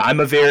sense, I'm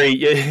a very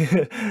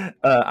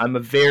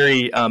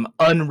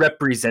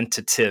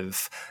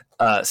unrepresentative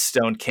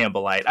Stone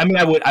Campbellite. I mean,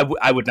 I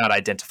would not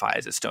identify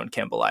as a Stone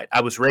Campbellite.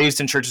 I was raised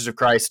in Churches of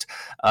Christ.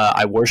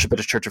 I worship at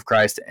a Church of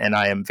Christ, and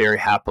I am very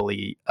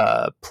happily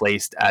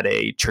placed at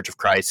a Church of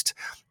Christ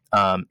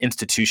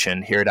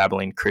institution here at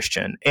Abilene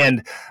Christian.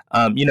 And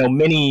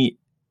many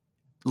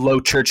low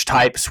church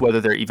types,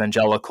 whether they're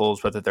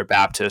evangelicals, whether they're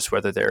Baptists,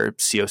 whether they're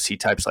COC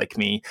types like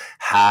me,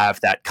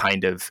 have that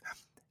kind of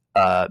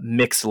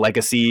mixed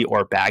legacy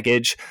or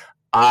baggage.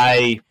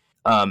 I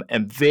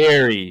am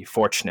very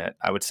fortunate.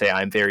 I would say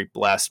I'm very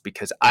blessed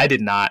because I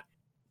did not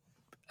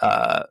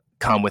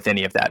come with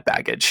any of that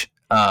baggage.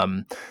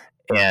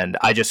 And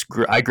I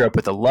grew up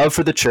with a love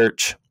for the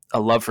church,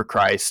 a love for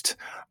Christ,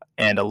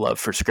 and a love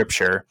for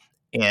Scripture.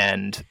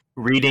 And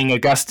reading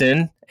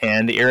Augustine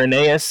and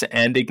Irenaeus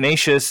and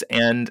Ignatius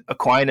and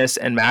Aquinas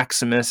and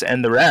Maximus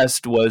and the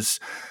rest was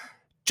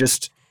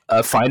just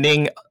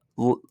finding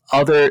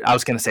other, I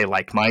was going to say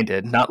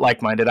like-minded, not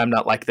like-minded. I'm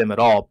not like them at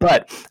all,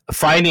 but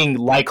finding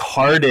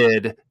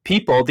like-hearted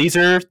people. These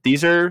are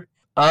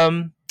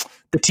the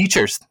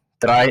teachers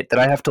that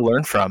I have to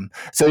learn from.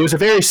 So it was a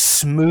very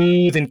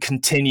smooth and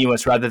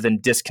continuous rather than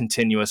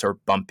discontinuous or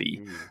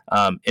bumpy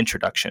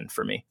introduction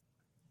for me.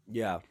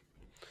 Yeah.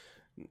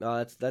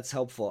 No, that's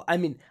helpful. I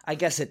mean, I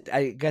guess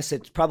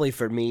it's probably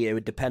for me. It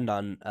would depend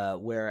on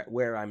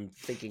where I'm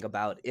thinking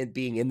about it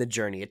being in the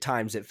journey. At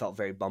times, it felt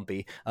very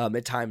bumpy.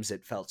 At times,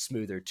 it felt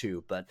smoother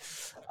too. But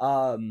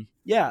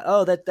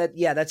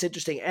that's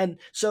interesting. And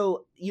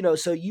so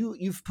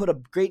you've put a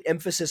great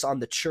emphasis on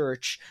the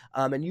church,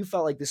 and you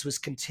felt like this was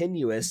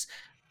continuous.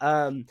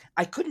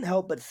 I couldn't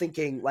help but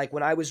thinking, like,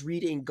 when I was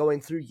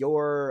going through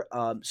your,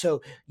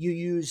 so you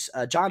use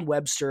John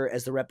Webster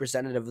as the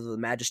representative of the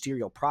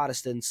magisterial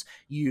Protestants,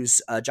 you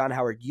use John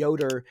Howard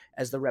Yoder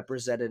as the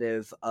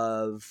representative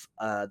of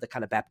the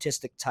kind of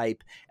Baptistic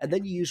type, and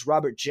then you use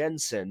Robert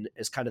Jenson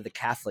as kind of the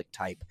Catholic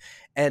type.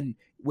 And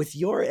with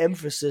your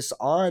emphasis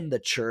on the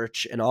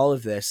church and all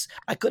of this,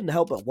 I couldn't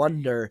help but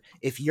wonder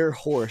if your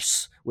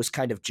horse was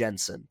kind of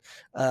Jenson.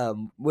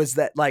 Was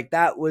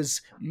that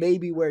was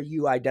maybe where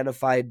you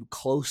identified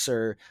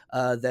closer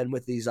than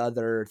with these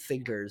other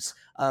thinkers?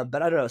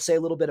 But I don't know, say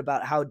a little bit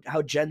about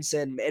how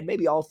Jenson, and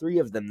maybe all three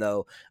of them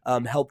though,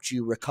 helped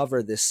you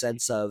recover this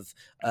sense of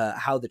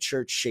how the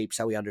church shapes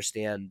how we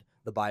understand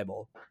the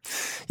Bible.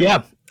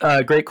 Yeah,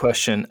 great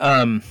question.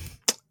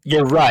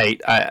 You're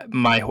right.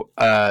 My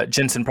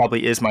Jenson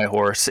probably is my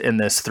horse in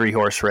this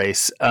 3-horse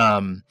race.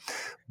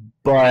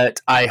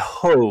 But I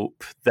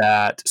hope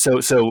that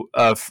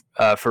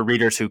for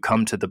readers who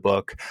come to the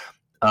book,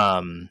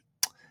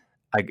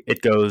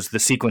 it goes, the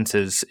sequence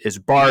is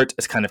Bart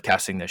is kind of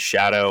casting this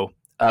shadow,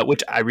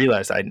 which I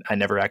realized I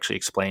never actually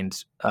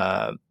explained.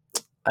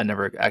 I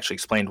never actually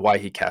explained why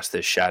he cast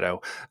this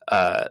shadow.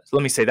 Let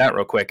me say that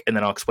real quick, and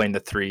then I'll explain the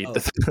three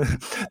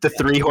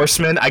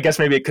horsemen. I guess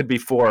maybe it could be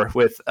 4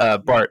 with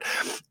Bart.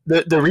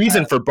 The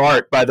reason for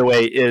Bart, by the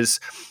way, is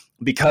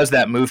because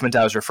that movement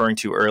I was referring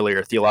to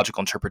earlier,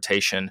 theological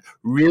interpretation,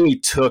 really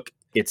took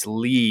its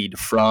lead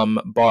from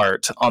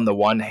Bart on the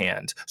one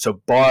hand.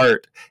 So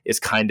Bart is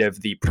kind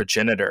of the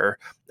progenitor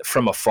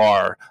from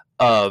afar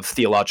of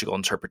theological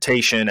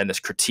interpretation and this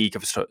critique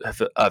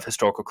of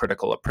historical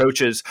critical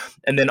approaches.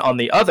 And then on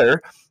the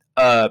other,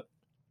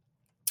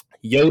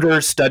 Yoder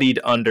studied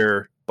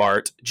under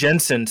Bart,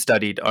 Jenson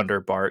studied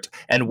under Bart,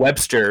 and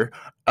Webster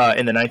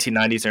in the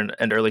 1990s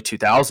and early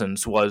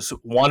 2000s was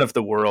one of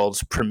the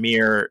world's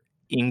premier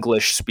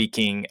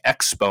English-speaking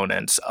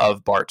exponents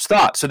of Bart's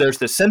thought. So there's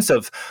this sense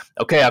of,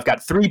 okay, I've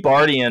got 3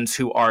 Bartians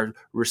who are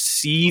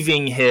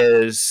receiving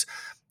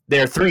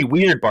they're 3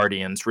 weird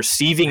Bartians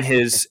receiving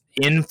his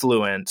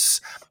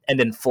influence and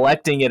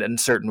inflecting it in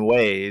certain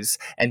ways,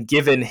 and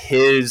given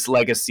his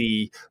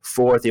legacy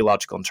for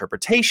theological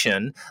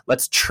interpretation,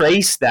 let's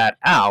trace that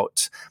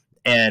out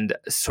and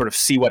sort of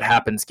see what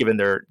happens given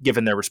their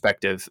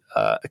respective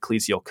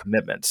ecclesial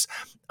commitments.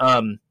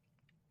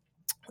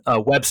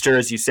 Webster,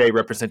 as you say,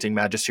 representing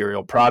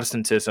magisterial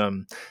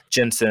Protestantism,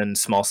 Jenson,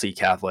 small c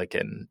Catholic,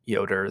 and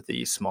Yoder,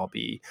 the small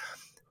b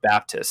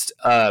Baptist.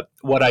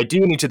 What I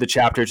do in each of the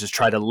chapters is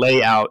try to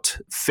lay out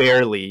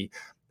fairly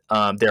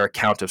their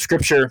account of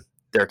Scripture,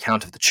 their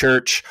account of the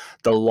church,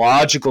 the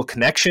logical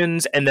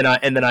connections, and then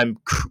I'm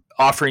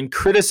offering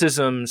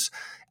criticisms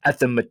at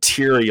the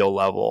material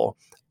level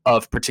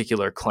of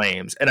particular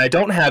claims. And I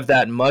don't have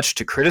that much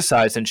to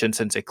criticize in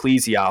Jenson's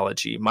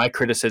ecclesiology. My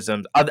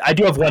criticisms, I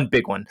do have one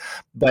big one,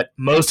 but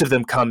most of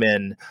them come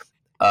in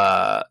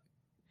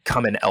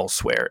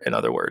elsewhere, in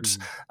other words.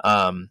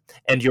 And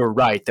you're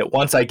right that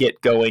once I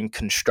get going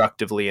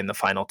constructively in the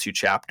final two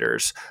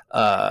chapters,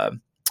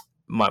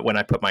 when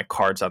I put my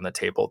cards on the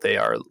table, they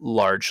are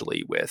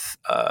largely with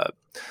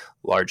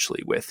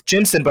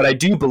Jenson. But I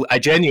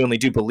genuinely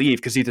do believe,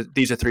 because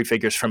these are three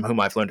figures from whom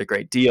I've learned a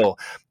great deal,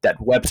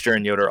 that Webster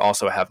and Yoder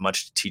also have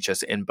much to teach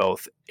us in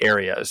both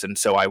areas. And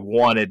so I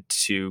wanted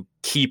to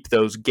keep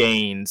those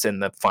gains in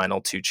the final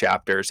two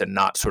chapters and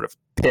not sort of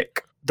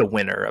pick the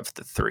winner of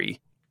the three.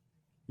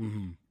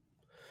 Mm-hmm.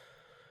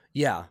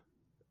 Yeah.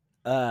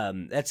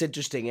 That's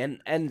interesting.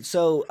 And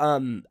so,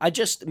 I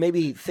just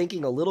maybe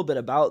thinking a little bit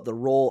about the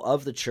role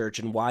of the church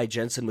and why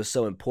Jenson was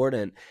so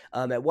important.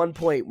 At one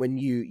point when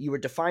you were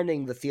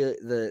defining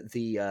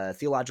the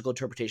theological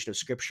interpretation of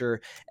scripture,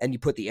 and you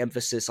put the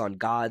emphasis on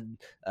God,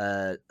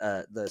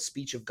 the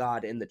speech of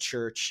God in the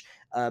church,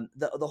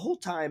 the whole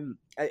time,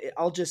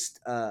 I'll just,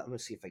 I'm gonna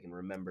see if I can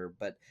remember,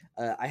 but,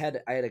 I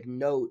had a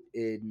note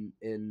in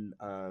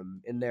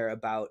there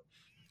about,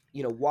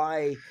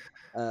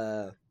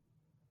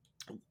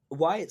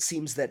 why it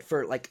seems that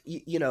for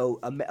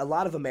a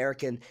lot of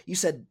American, you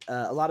said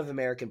a lot of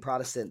American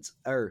Protestants,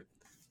 or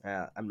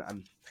I'm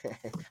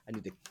I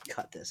need to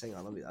cut this. Hang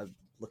on, I'm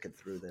looking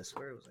through this.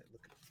 Where was I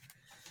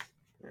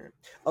looking?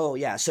 Oh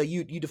yeah, so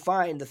you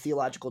define the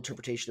theological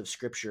interpretation of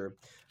Scripture,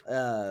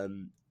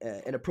 an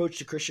approach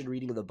to Christian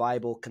reading of the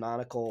Bible,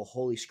 canonical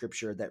Holy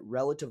Scripture that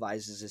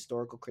relativizes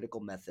historical critical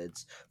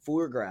methods,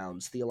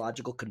 foregrounds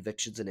theological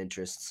convictions and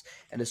interests,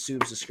 and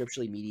assumes a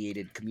scripturally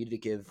mediated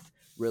communicative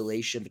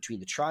relation between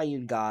the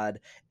triune God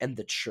and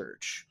the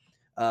church.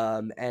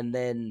 And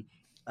then,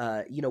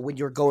 when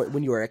you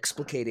are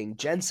explicating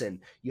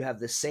Jenson, you have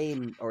the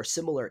same or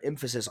similar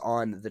emphasis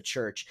on the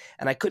church.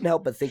 And I couldn't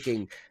help but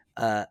thinking,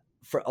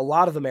 for a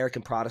lot of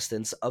American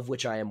Protestants, of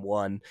which I am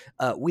one,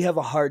 we have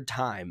a hard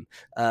time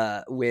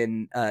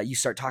when you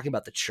start talking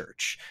about the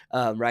church,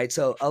 right?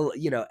 So,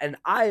 and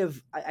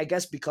I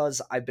guess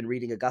because I've been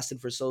reading Augustine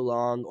for so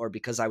long, or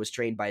because I was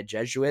trained by a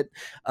Jesuit,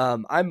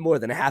 I'm more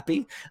than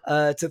happy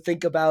to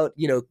think about,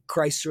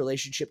 Christ's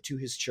relationship to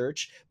his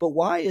church. But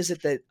why is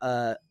it that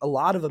a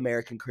lot of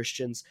American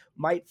Christians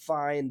might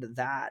find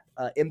that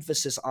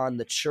emphasis on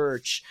the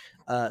church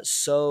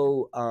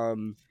so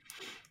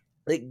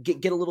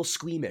get a little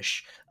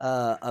squeamish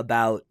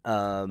about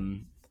how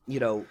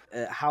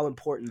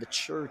important the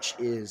church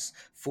is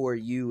for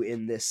you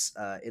in this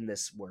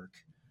work?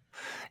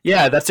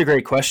 Yeah, that's a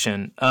great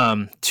question.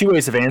 Two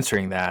ways of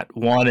answering that.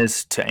 One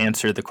is to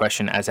answer the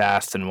question as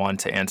asked, and one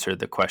to answer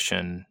the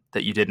question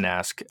that you didn't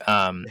ask.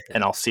 And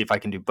I'll see if I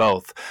can do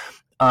both.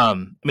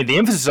 The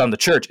emphasis on the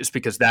church is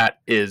because that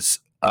is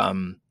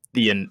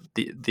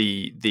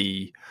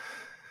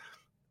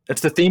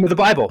it's the theme of the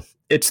Bible.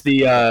 It's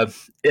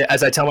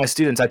as I tell my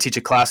students, I teach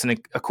a course in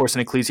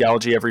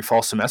ecclesiology every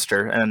fall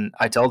semester, and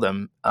I tell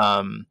them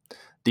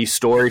the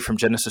story from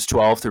Genesis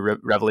 12 through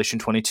Revelation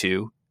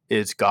 22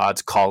 is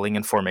God's calling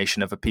and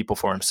formation of a people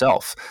for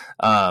himself.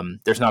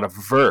 There's not a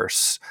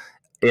verse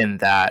in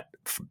that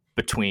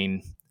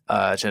between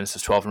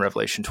Genesis 12 and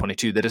Revelation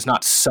 22 that is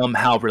not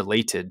somehow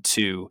related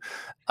to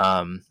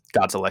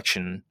God's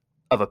election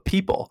of a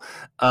people.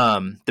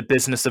 The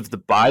business of the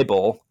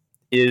Bible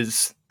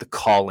is the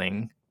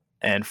calling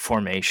and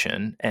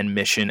formation and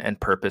mission and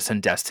purpose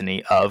and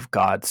destiny of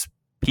God's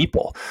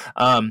people.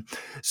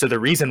 So the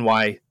reason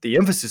why the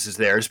emphasis is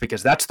there is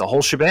because that's the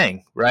whole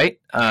shebang, right?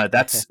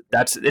 It's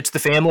the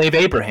family of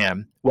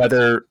Abraham,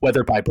 whether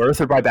by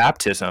birth or by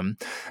baptism.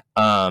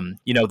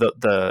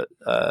 The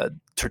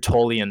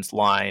Tertullian's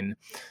line,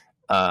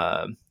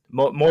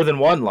 more than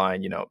one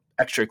line,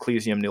 extra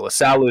ecclesiam nulla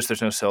salus.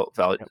 There's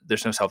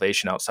no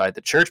salvation outside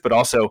the church, but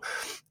also,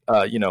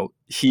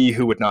 he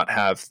who would not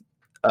have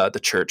the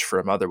church for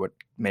a mother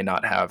may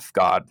not have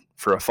God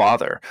for a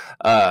father.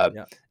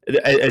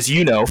 As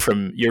you know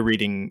from your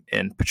reading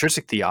in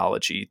patristic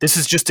theology, this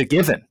is just a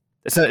given.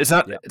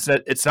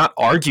 It's not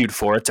argued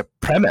for. It's a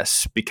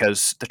premise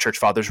because the church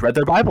fathers read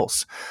their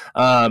Bibles.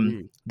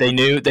 They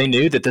knew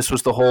that this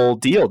was the whole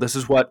deal. This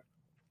is what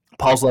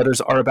Paul's letters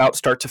are about,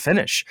 start to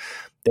finish.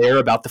 They are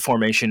about the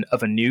formation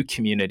of a new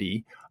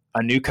community,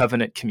 a new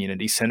covenant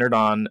community centered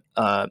on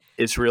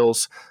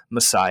Israel's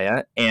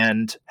Messiah,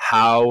 and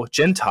how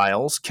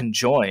Gentiles can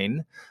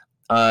join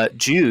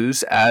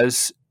Jews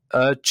as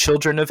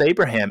children of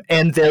Abraham,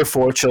 and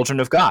therefore children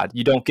of God.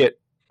 You don't get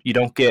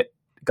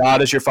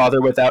God as your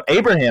father without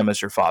Abraham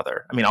as your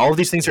father. All of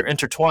these things are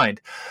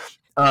intertwined.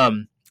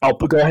 I'll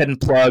go ahead and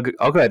plug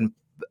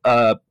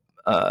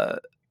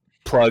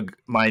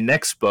my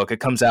next book. It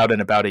comes out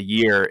in about a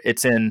year.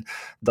 It's in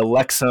the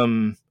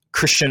Lexham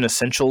Christian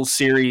Essentials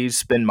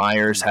series. Ben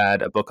Myers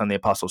had a book on the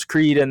Apostles'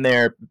 Creed in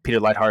there. Peter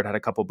Leithart had a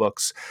couple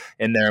books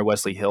in there.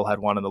 Wesley Hill had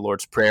one on the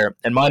Lord's Prayer,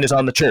 and mine is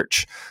on the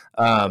church.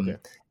 Okay.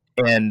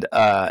 And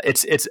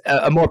it's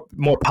a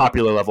more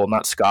popular level,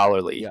 not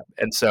scholarly. Yeah.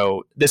 And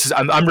so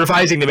I'm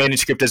revising the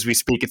manuscript as we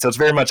speak, and so it's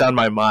very much on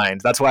my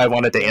mind. That's why I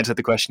wanted to answer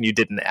the question you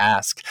didn't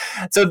ask.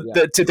 So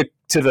to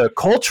the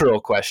cultural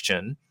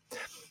question,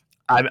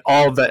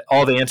 all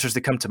the answers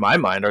that come to my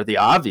mind are the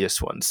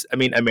obvious ones. I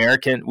mean,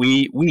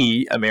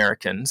 we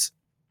Americans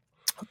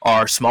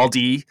are small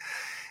d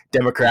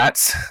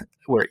Democrats.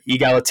 We're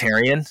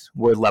egalitarian,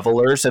 we're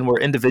levelers, and we're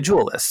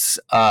individualists.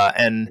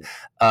 And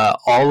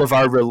all of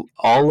our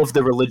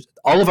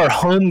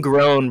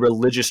homegrown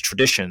religious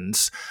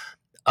traditions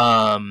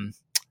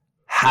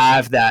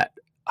have that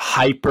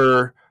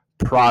hyper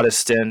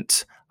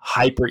Protestant,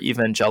 hyper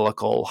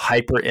evangelical,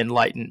 hyper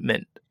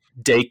Enlightenment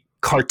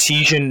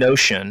Cartesian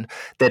notion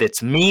that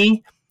it's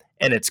me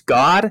and it's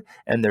God,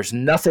 and there's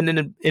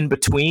nothing in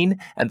between,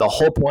 and the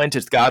whole point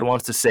is God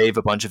wants to save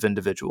a bunch of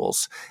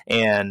individuals,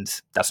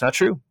 and that's not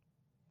true.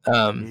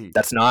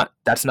 That's not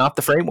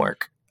the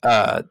framework.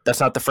 That's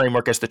not the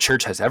framework as the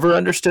church has ever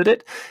understood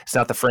it. It's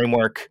not the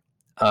framework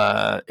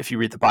if you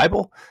read the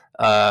Bible,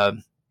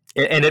 and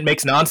it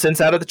makes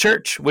nonsense out of the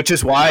church, which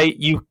is why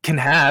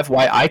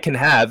I can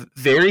have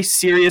very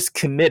serious,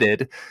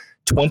 committed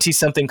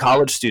 20-something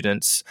college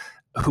students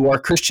who are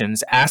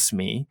Christians ask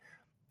me,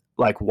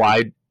 like,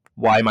 why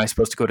am I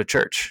supposed to go to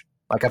church?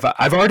 Like,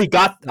 I've already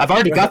got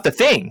the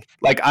thing.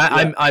 Like,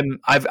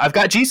 I've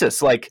got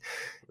Jesus. Like,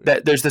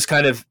 that there's this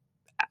kind of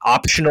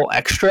optional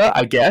extra,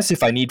 I guess,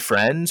 if I need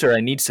friends or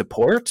I need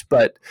support,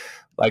 but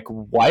like,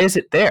 why is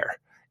it there?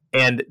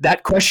 And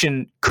that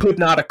question could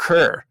not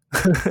occur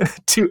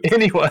to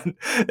anyone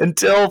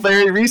until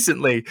very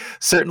recently.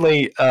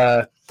 Certainly,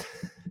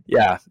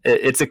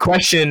 it's a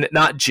question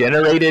not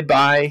generated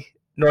by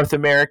North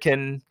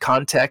American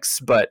contexts,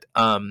 but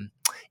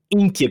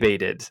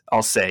incubated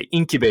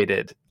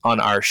on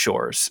our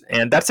shores,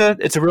 and it's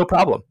a real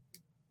problem.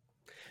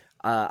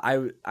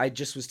 I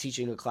just was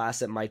teaching a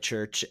class at my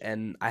church,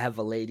 and I have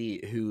a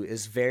lady who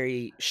is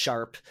very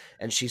sharp,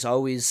 and she's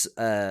always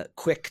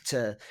quick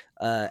to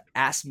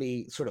ask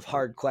me sort of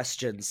hard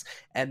questions.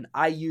 And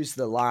I use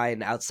the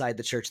line outside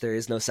the church, "There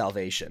is no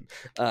salvation,"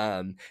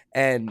 and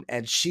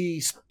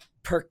she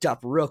perked up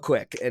real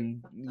quick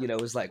and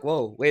was like,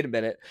 whoa, wait a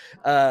minute,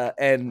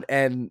 and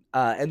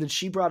then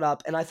she brought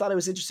up, and I thought it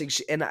was interesting,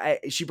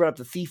 she brought up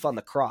the thief on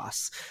the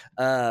cross,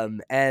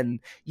 and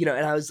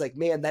I was like,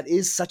 man, that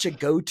is such a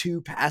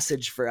go-to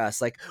passage for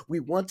us. Like, we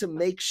want to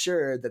make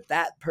sure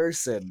that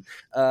person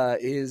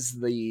is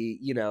we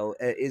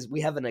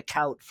have an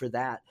account for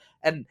that.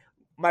 And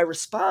my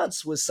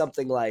response was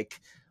something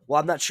like, well,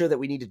 I'm not sure that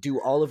we need to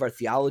do all of our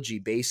theology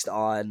based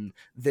on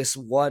this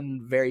one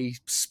very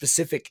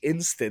specific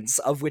instance,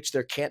 of which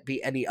there can't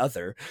be any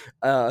other,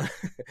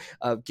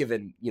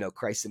 given,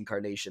 Christ's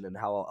incarnation and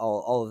how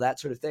all of that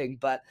sort of thing.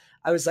 But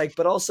I was like,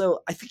 but also,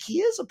 I think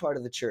he is a part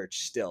of the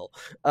church still.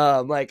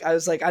 I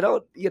was like, I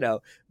don't,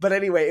 but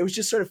anyway, it was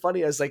just sort of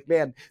funny. I was like,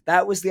 man,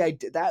 that was the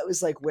idea. That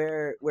was like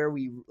where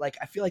we, like,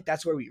 I feel like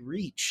that's where we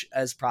reach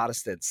as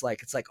Protestants.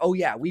 Like, it's like, oh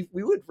yeah, we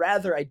would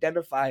rather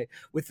identify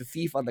with the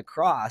thief on the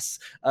cross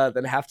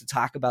than have to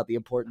talk about the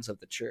importance of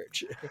the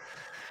church.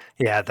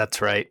 Yeah,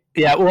 that's right.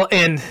 Yeah, well,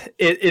 and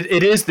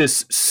it is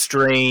this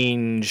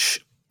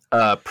strange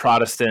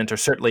Protestant, or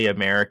certainly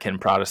American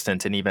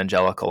Protestant and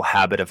evangelical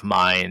habit of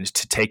mind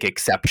to take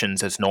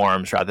exceptions as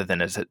norms rather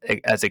than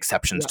as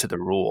exceptions to the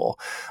rule.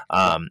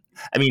 I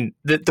mean,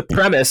 the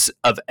premise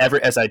of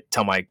as I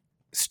tell my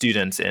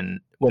students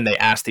when they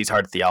ask these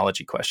hard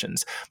theology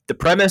questions, the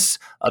premise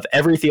of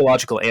every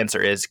theological answer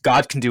is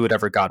God can do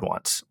whatever God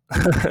wants.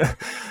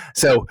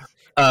 So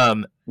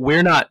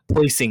we're not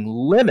placing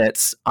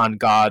limits on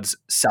God's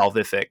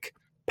salvific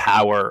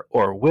power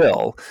or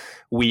will.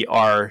 We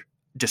are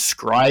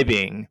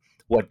describing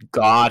what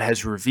God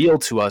has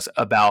revealed to us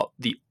about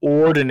the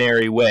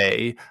ordinary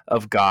way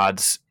of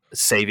God's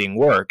saving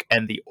work.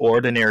 And the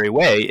ordinary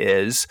way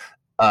is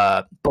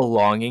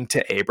belonging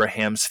to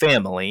Abraham's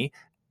family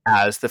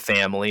as the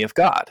family of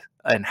God.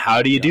 And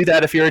how do you do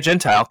that if you're a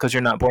Gentile? Because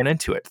you're not born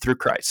into it, through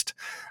Christ.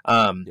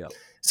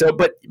 So,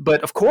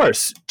 but of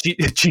course,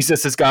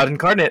 Jesus as God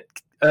incarnate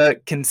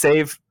can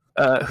save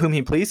whom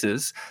he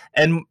pleases.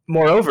 And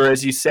moreover,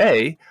 as you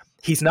say,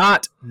 he's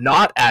not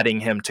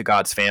adding him to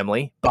God's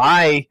family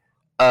by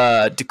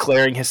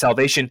declaring his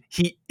salvation.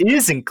 He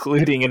is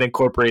including and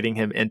incorporating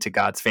him into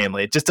God's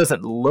family. It just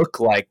doesn't look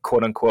like,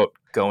 quote unquote,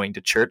 going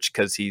to church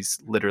because he's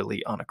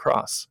literally on a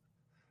cross.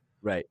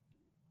 Right.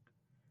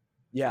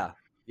 Yeah.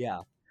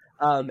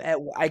 And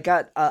I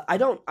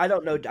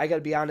don't know. I got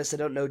to be honest. I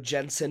don't know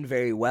Jenson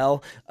very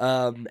well.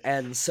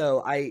 And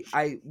so I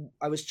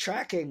was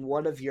tracking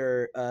one of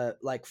your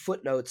like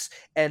footnotes,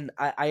 and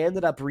I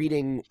ended up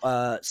reading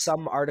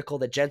some article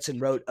that Jenson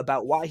wrote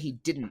about why he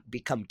didn't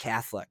become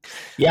Catholic.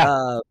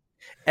 Yeah.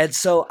 And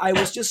so I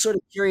was just sort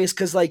of curious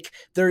because, like,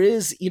 there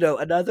is,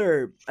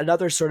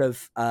 another sort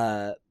of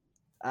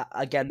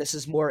again, this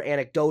is more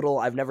anecdotal.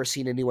 I've never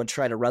seen anyone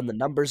try to run the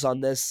numbers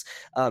on this,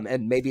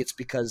 and maybe it's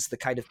because the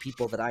kind of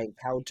people that I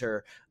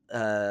encounter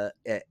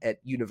at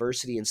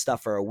university and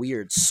stuff are a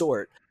weird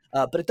sort.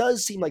 But it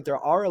does seem like there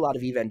are a lot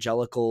of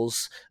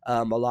evangelicals,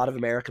 a lot of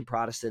American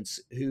Protestants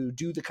who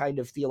do the kind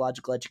of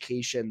theological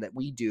education that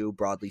we do,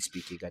 broadly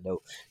speaking. I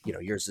know,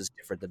 yours is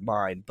different than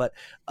mine, but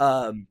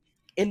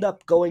end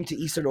up going to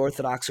Eastern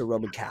Orthodox or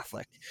Roman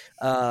Catholic.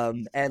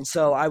 And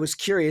so I was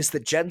curious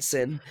that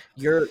Jenson,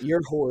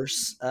 your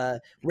horse,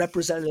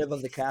 representative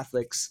of the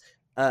Catholics,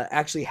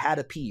 actually had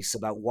a piece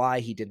about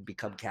why he didn't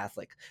become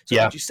Catholic. So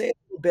Yeah. could you say a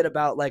little bit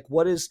about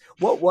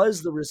what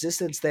was the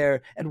resistance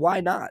there, and why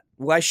not?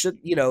 Why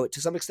should,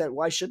 to some extent,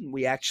 why shouldn't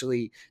we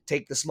actually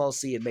take the small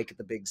c and make it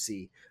the big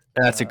C?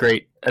 That's a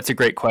great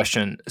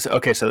question.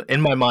 So in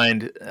my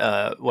mind,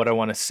 what I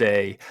want to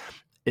say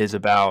is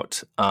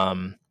about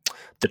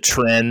the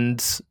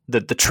trends,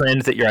 the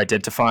trend that you're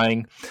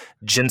identifying,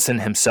 Jenson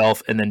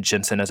himself, and then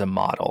Jenson as a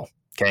model.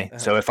 Okay.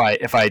 So if I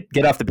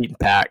get off the beaten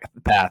path,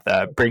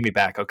 bring me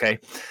back. Okay.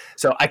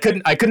 So I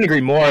couldn't agree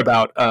more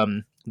about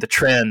the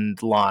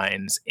trend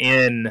lines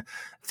in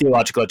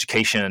theological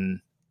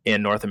education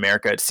in North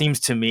America. It seems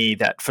to me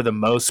that for the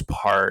most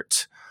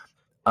part,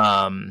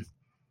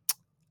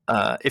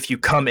 if you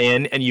come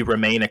in and you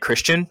remain a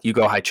Christian, you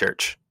go high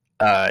church.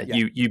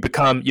 You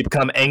become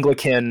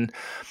Anglican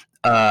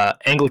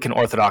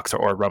Orthodox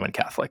or Roman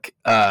Catholic.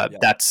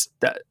 That's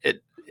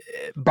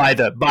by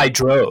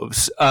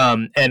droves,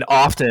 and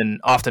often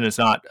it's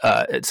not.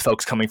 It's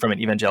folks coming from an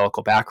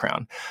evangelical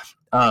background.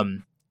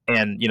 And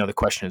the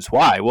question is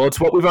why? Well, it's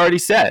what we've already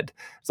said.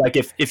 It's like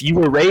if you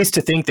were raised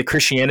to think that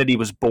Christianity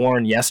was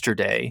born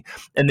yesterday,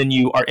 and then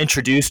you are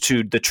introduced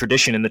to the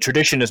tradition, and the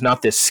tradition is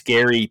not this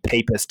scary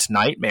papist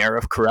nightmare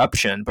of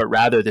corruption, but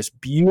rather this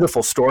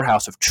beautiful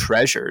storehouse of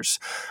treasures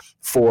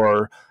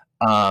for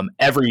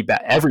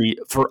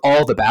for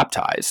all the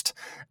baptized,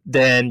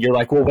 then you're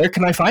like, well, where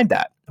can I find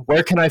that?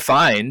 Where can I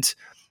find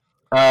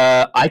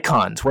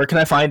icons? Where can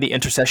I find the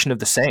intercession of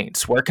the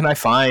saints? Where can I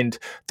find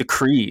the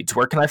creeds?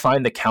 Where can I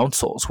find the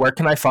councils? Where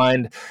can I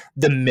find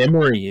the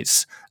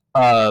memories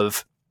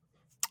of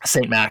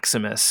St.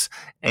 Maximus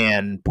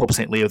and Pope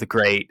St. Leo the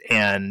Great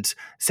and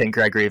St.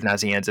 Gregory of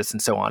Nazianzus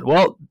and so on?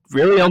 Well,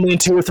 really only in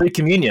 2 or 3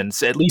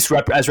 communions, at least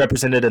as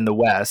represented in the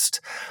West.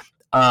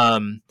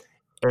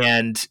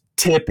 And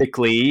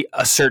typically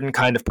a certain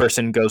kind of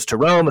person goes to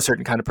Rome, a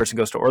certain kind of person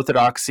goes to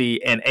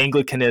Orthodoxy, and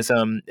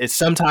Anglicanism is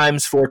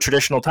sometimes for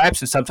traditional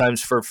types and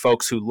sometimes for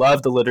folks who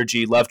love the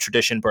liturgy, love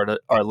tradition, but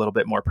are a little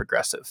bit more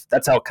progressive.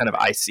 That's how kind of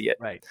I see it.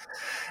 Right.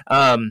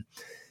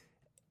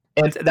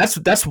 And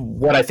that's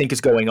what I think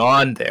is going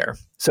on there.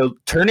 So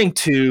turning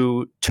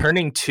to,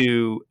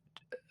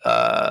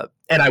 and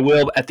I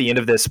will at the end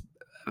of this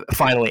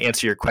finally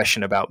answer your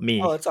question about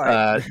me. Oh, that's all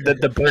right.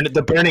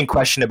 The burning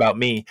question about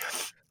me.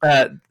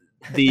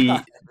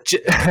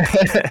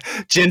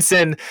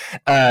 Jenson,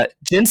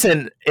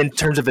 in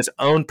terms of his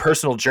own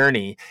personal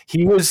journey,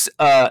 he was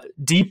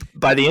deep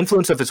by the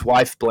influence of his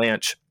wife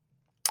Blanche.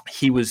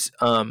 He was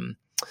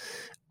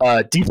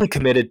deeply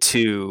committed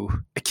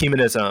to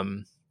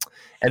ecumenism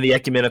and the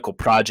ecumenical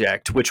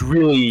project, which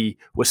really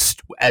was,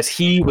 as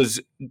he was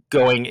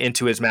going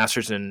into his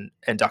master's and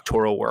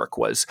doctoral work,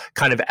 was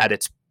kind of at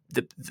its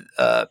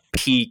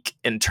peak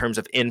in terms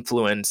of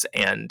influence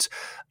and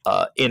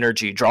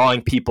energy,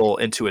 drawing people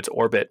into its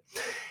orbit.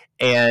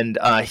 And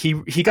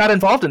he got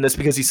involved in this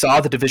because he saw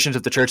the divisions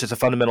of the church as a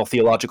fundamental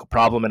theological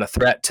problem and a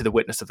threat to the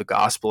witness of the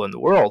gospel in the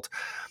world.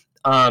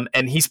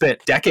 And he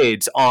spent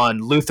decades on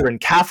Lutheran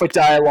Catholic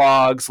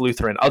dialogues,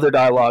 Lutheran other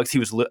dialogues. He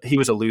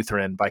was a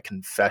Lutheran by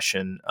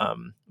confession,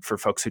 for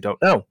folks who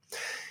don't know.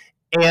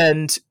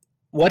 And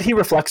what he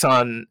reflects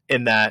on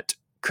in that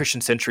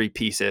Christian Century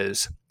piece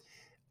is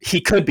he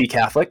could be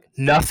Catholic.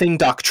 Nothing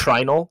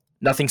doctrinal,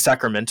 nothing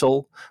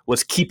sacramental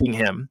was keeping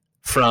him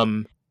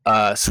from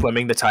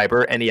swimming the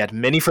Tiber, and he had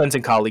many friends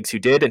and colleagues who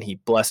did, and he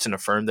blessed and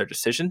affirmed their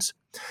decisions.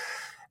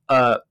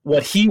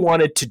 What he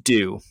wanted to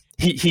do,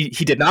 he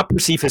did not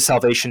perceive his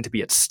salvation to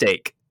be at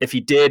stake. If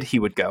he did, he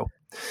would go.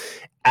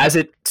 As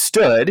it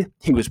stood,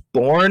 he was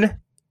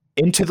born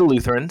into the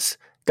Lutherans,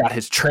 got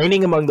his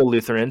training among the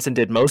Lutherans, and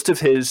did most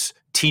of his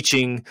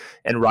teaching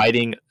and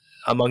writing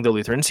among the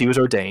Lutherans. He was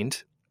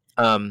ordained,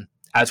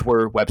 as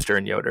were Webster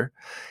and Yoder.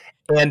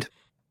 And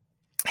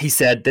he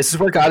said, this is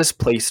where God has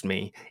placed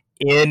me,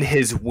 in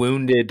his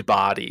wounded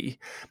body.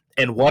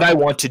 And what I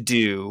want to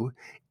do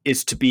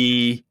is to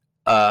be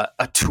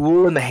a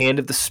tool in the hand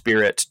of the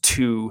Spirit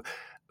to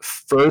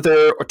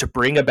further or to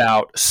bring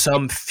about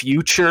some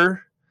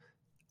future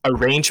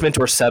arrangement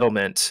or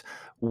settlement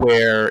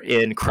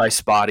wherein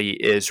Christ's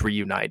body is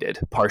reunited,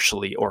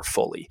 partially or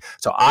fully.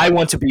 So I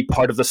want to be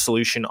part of the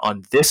solution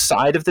on this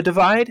side of the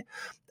divide,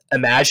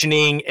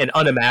 imagining an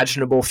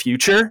unimaginable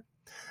future,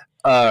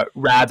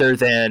 rather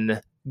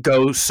than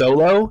go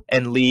solo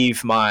and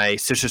leave my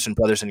sisters and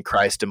brothers in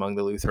Christ among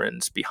the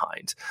Lutherans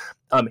behind.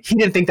 He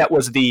didn't think that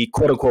was the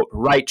quote unquote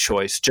right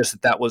choice,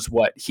 just that was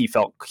what he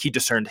felt, he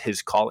discerned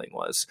his calling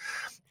was.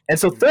 And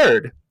so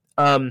third,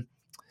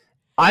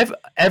 I've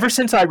ever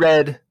since I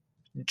read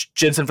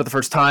Jenson for the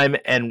first time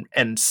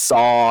and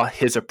saw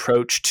his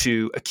approach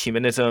to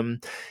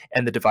ecumenism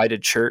and the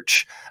divided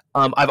church,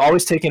 I've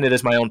always taken it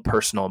as my own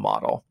personal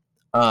model.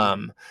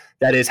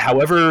 That is,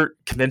 however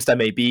convinced I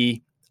may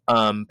be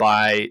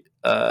by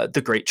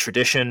the great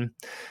tradition,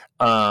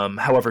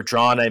 however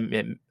drawn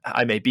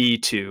I may be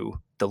to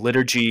the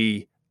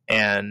liturgy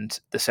and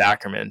the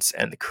sacraments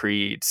and the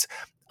creeds,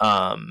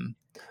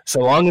 so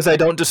long as I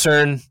don't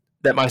discern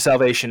that my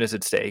salvation is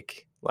at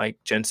stake,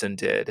 like Jenson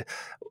did,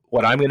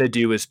 what I'm going to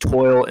do is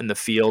toil in the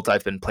field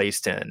I've been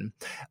placed in.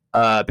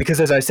 Because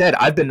as I said,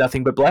 I've been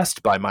nothing but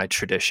blessed by my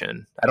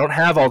tradition. I don't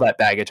have all that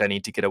baggage I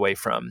need to get away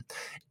from.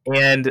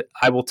 And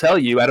I will tell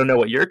you, I don't know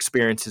what your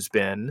experience has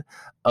been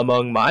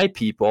among my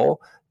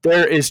people.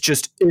 There is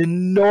just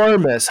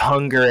enormous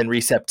hunger and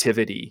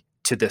receptivity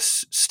to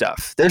this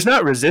stuff. There's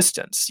not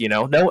resistance,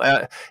 no,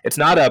 it's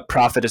not a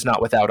prophet is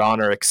not without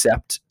honor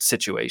except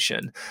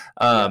situation.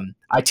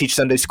 I teach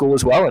Sunday school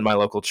as well in my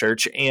local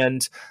church,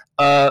 and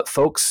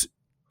folks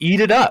eat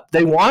it up.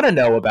 They want to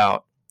know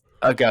about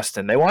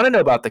Augustine. They want to know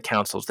about the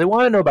councils. They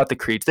want to know about the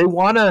creeds. They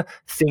want to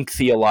think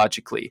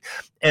theologically.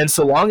 And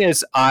so long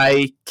as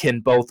I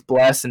can both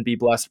bless and be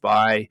blessed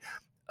by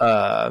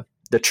the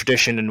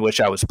tradition in which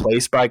I was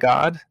placed by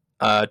God,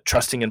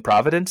 trusting in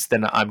providence,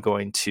 then I'm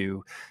going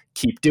to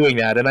keep doing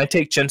that. And I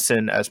take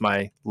Jenson as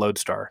my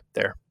lodestar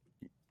there.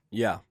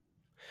 Yeah,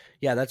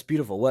 that's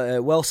beautiful.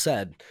 Well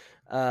said.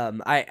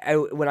 I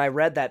when I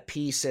read that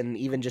piece and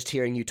even just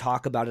hearing you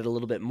talk about it a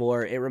little bit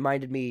more, it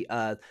reminded me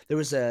there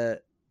was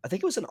I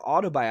think it was an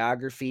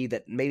autobiography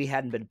that maybe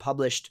hadn't been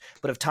published,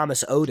 but of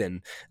Thomas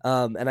Oden.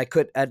 And I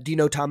could, do you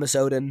know Thomas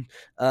Oden?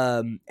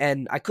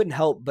 And I couldn't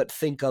help but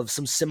think of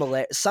some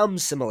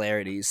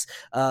similarities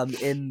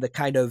in the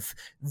kind of,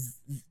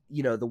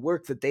 the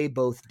work that they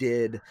both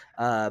did,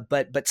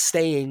 but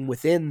staying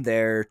within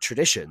their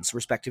traditions,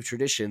 respective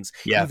traditions,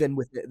 even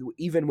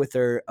with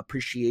their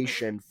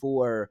appreciation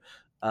for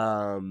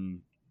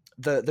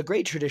the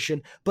great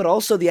tradition, but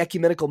also the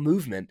ecumenical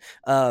movement.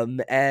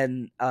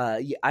 When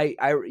you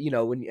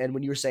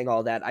were saying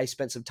all that, I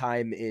spent some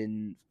time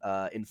in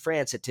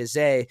France at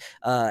Thésée,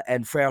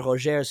 and Frère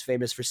Roger is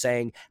famous for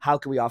saying, "How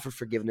can we offer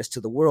forgiveness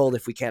to the world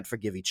if we can't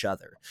forgive each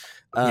other?"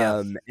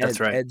 That's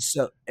right.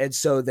 And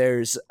so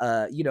there's,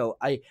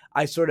 I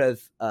sort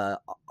of.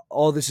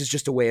 All this is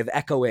just a way of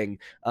echoing.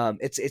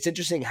 It's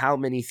interesting how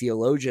many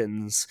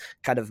theologians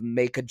kind of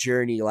make a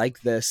journey like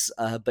this,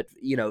 but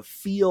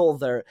feel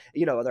their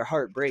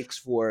heart breaks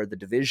for the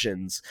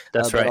divisions,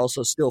 That's right. but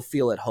also still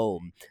feel at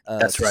home.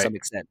 That's to right. some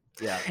extent.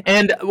 Yeah.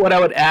 And what I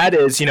would add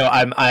is,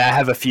 I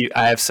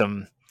have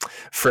some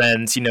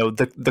friends,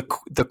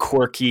 the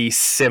quirky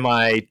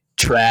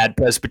semi-trad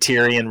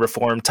Presbyterian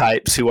Reform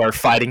types who are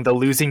fighting the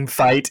losing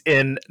fight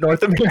in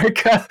North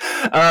America.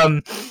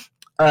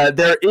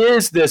 There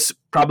is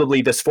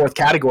probably this fourth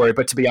category,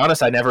 but to be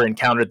honest, I never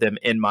encountered them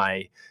in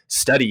my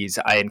studies.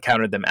 I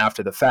encountered them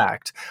after the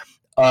fact.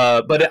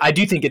 But I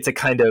do think it's a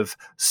kind of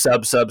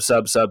sub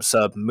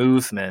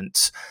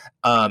movement,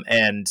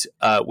 and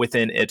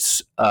within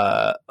its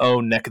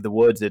own neck of the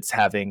woods, it's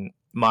having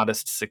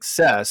modest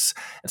success.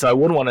 And so I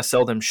wouldn't want to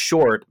sell them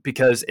short,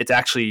 because it's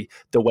actually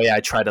the way I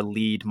try to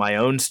lead my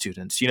own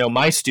students.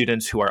 My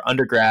students who are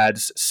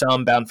undergrads,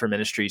 some bound for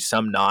ministry,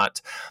 some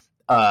not,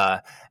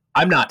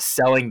 I'm not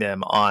selling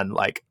them on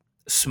like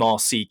small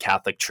c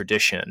Catholic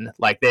tradition.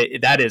 Like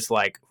that is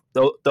like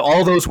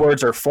all those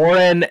words are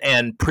foreign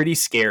and pretty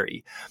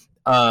scary,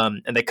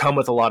 and they come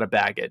with a lot of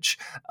baggage.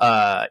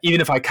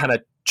 Even if I kind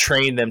of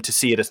train them to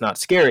see it as not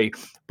scary,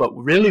 but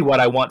really what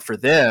I want for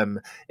them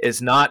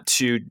is not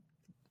to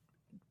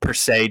per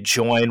se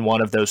join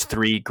one of those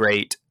three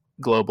great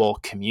global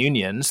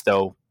communions,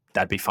 though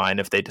that'd be fine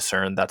if they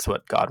discern that's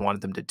what God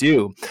wanted them to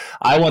do.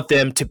 I want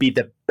them to be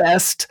the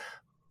best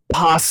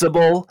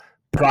possible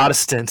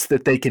Protestants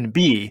that they can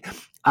be,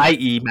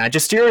 i.e.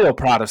 magisterial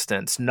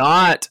Protestants,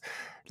 not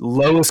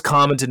lowest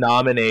common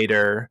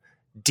denominator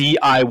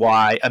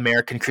DIY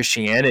American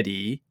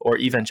Christianity or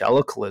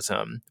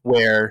evangelicalism,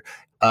 where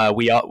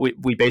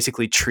we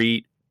basically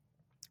treat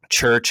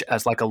church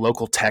as like a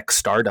local tech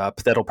startup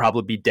that'll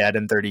probably be dead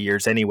in 30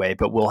 years anyway,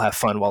 but we'll have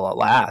fun while it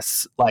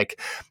lasts. Like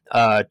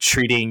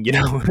treating,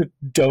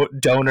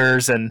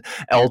 donors and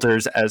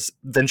elders as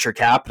venture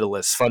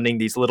capitalists funding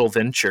these little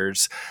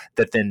ventures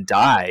that then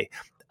die.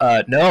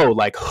 No,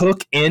 like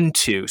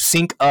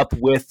sync up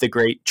with the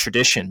great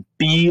tradition.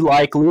 Be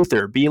like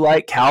Luther, be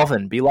like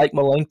Calvin, be like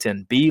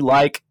Melanchthon, be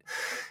like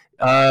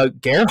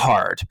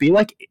Gerhard, be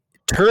like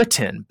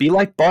Turretin, be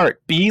like Barth,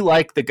 be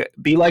like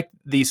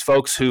these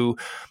folks who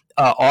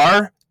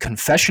are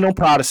confessional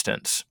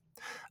Protestants.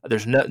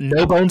 There's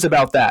no bones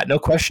about that, no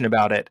question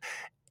about it,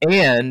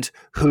 and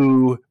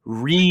who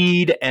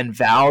read and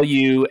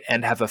value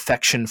and have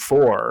affection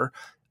for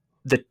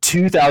the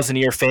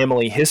 2,000-year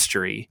family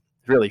history,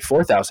 really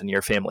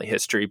 4,000-year family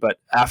history, but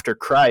after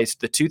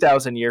Christ, the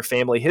 2,000-year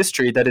family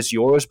history that is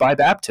yours by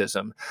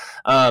baptism.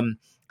 And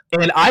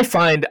I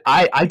find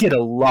I get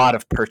a lot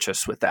of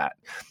purchase with that.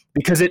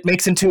 because it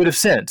makes intuitive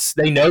sense.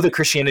 They know that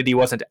Christianity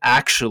wasn't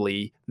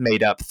actually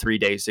made up 3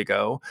 days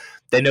ago.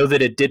 They know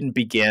that it didn't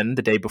begin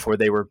the day before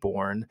they were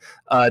born.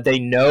 They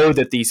know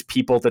that these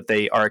people that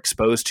they are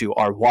exposed to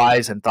are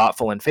wise and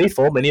thoughtful and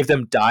faithful. Many of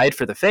them died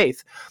for the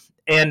faith.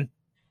 And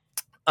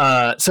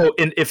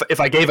if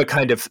I gave a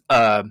kind of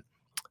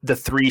the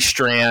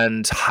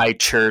three-strand high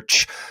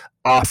church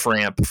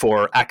off-ramp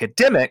for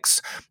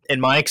academics, in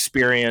my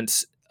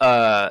experience,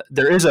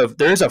 there is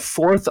a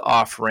fourth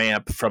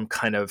off-ramp from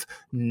kind of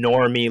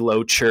normie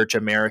low church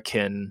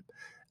American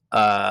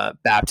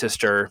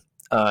Baptist or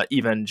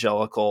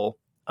evangelical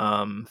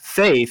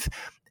faith,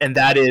 and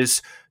that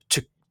is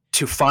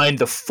to find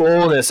the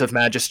fullness of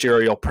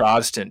magisterial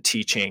Protestant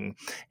teaching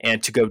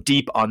and to go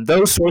deep on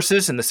those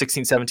sources in the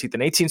 16th, 17th,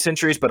 and 18th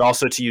centuries, but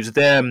also to use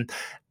them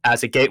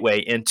as a gateway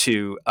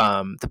into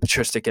the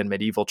patristic and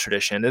medieval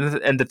tradition,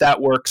 and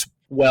that works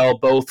well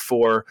both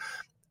for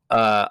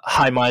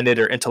high-minded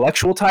or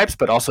intellectual types,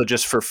 but also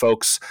just for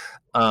folks,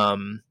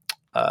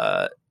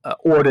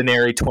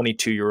 ordinary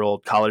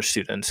 22-year-old college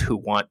students who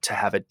want to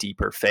have a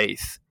deeper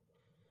faith.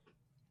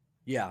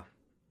 Yeah.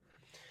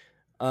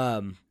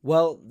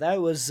 Well,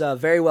 that was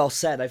very well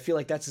said. I feel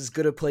like that's as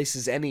good a place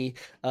as any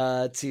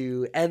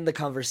to end the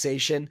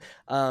conversation.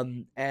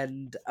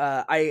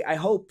 I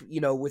hope,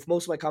 with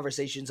most of my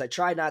conversations, I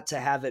try not to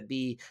have it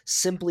be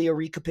simply a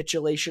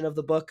recapitulation of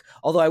the book.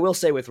 Although I will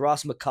say with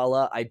Ross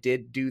McCullough, I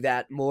did do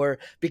that more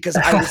because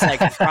I was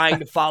like trying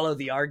to follow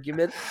the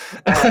argument.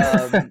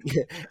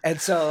 And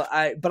so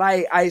I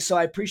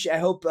appreciate, I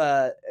hope,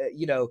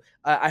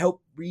 I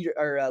hope reader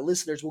or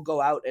listeners will go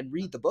out and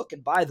read the book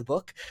and buy the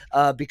book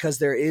because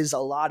there is a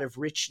lot of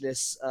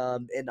richness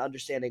in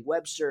understanding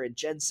Webster and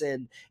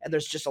Jenson, and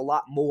there's just a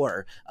lot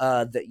more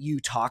that you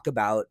talk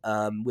about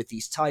with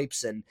these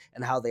types and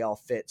how they all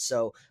fit.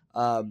 So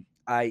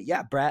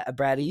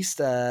Brad East,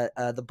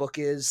 the book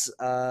is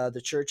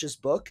the church's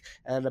book,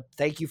 and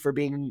thank you for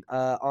being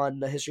on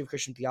the History of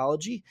Christian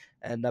Theology,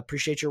 and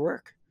appreciate your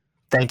work.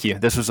 Thank you.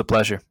 This was a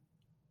pleasure.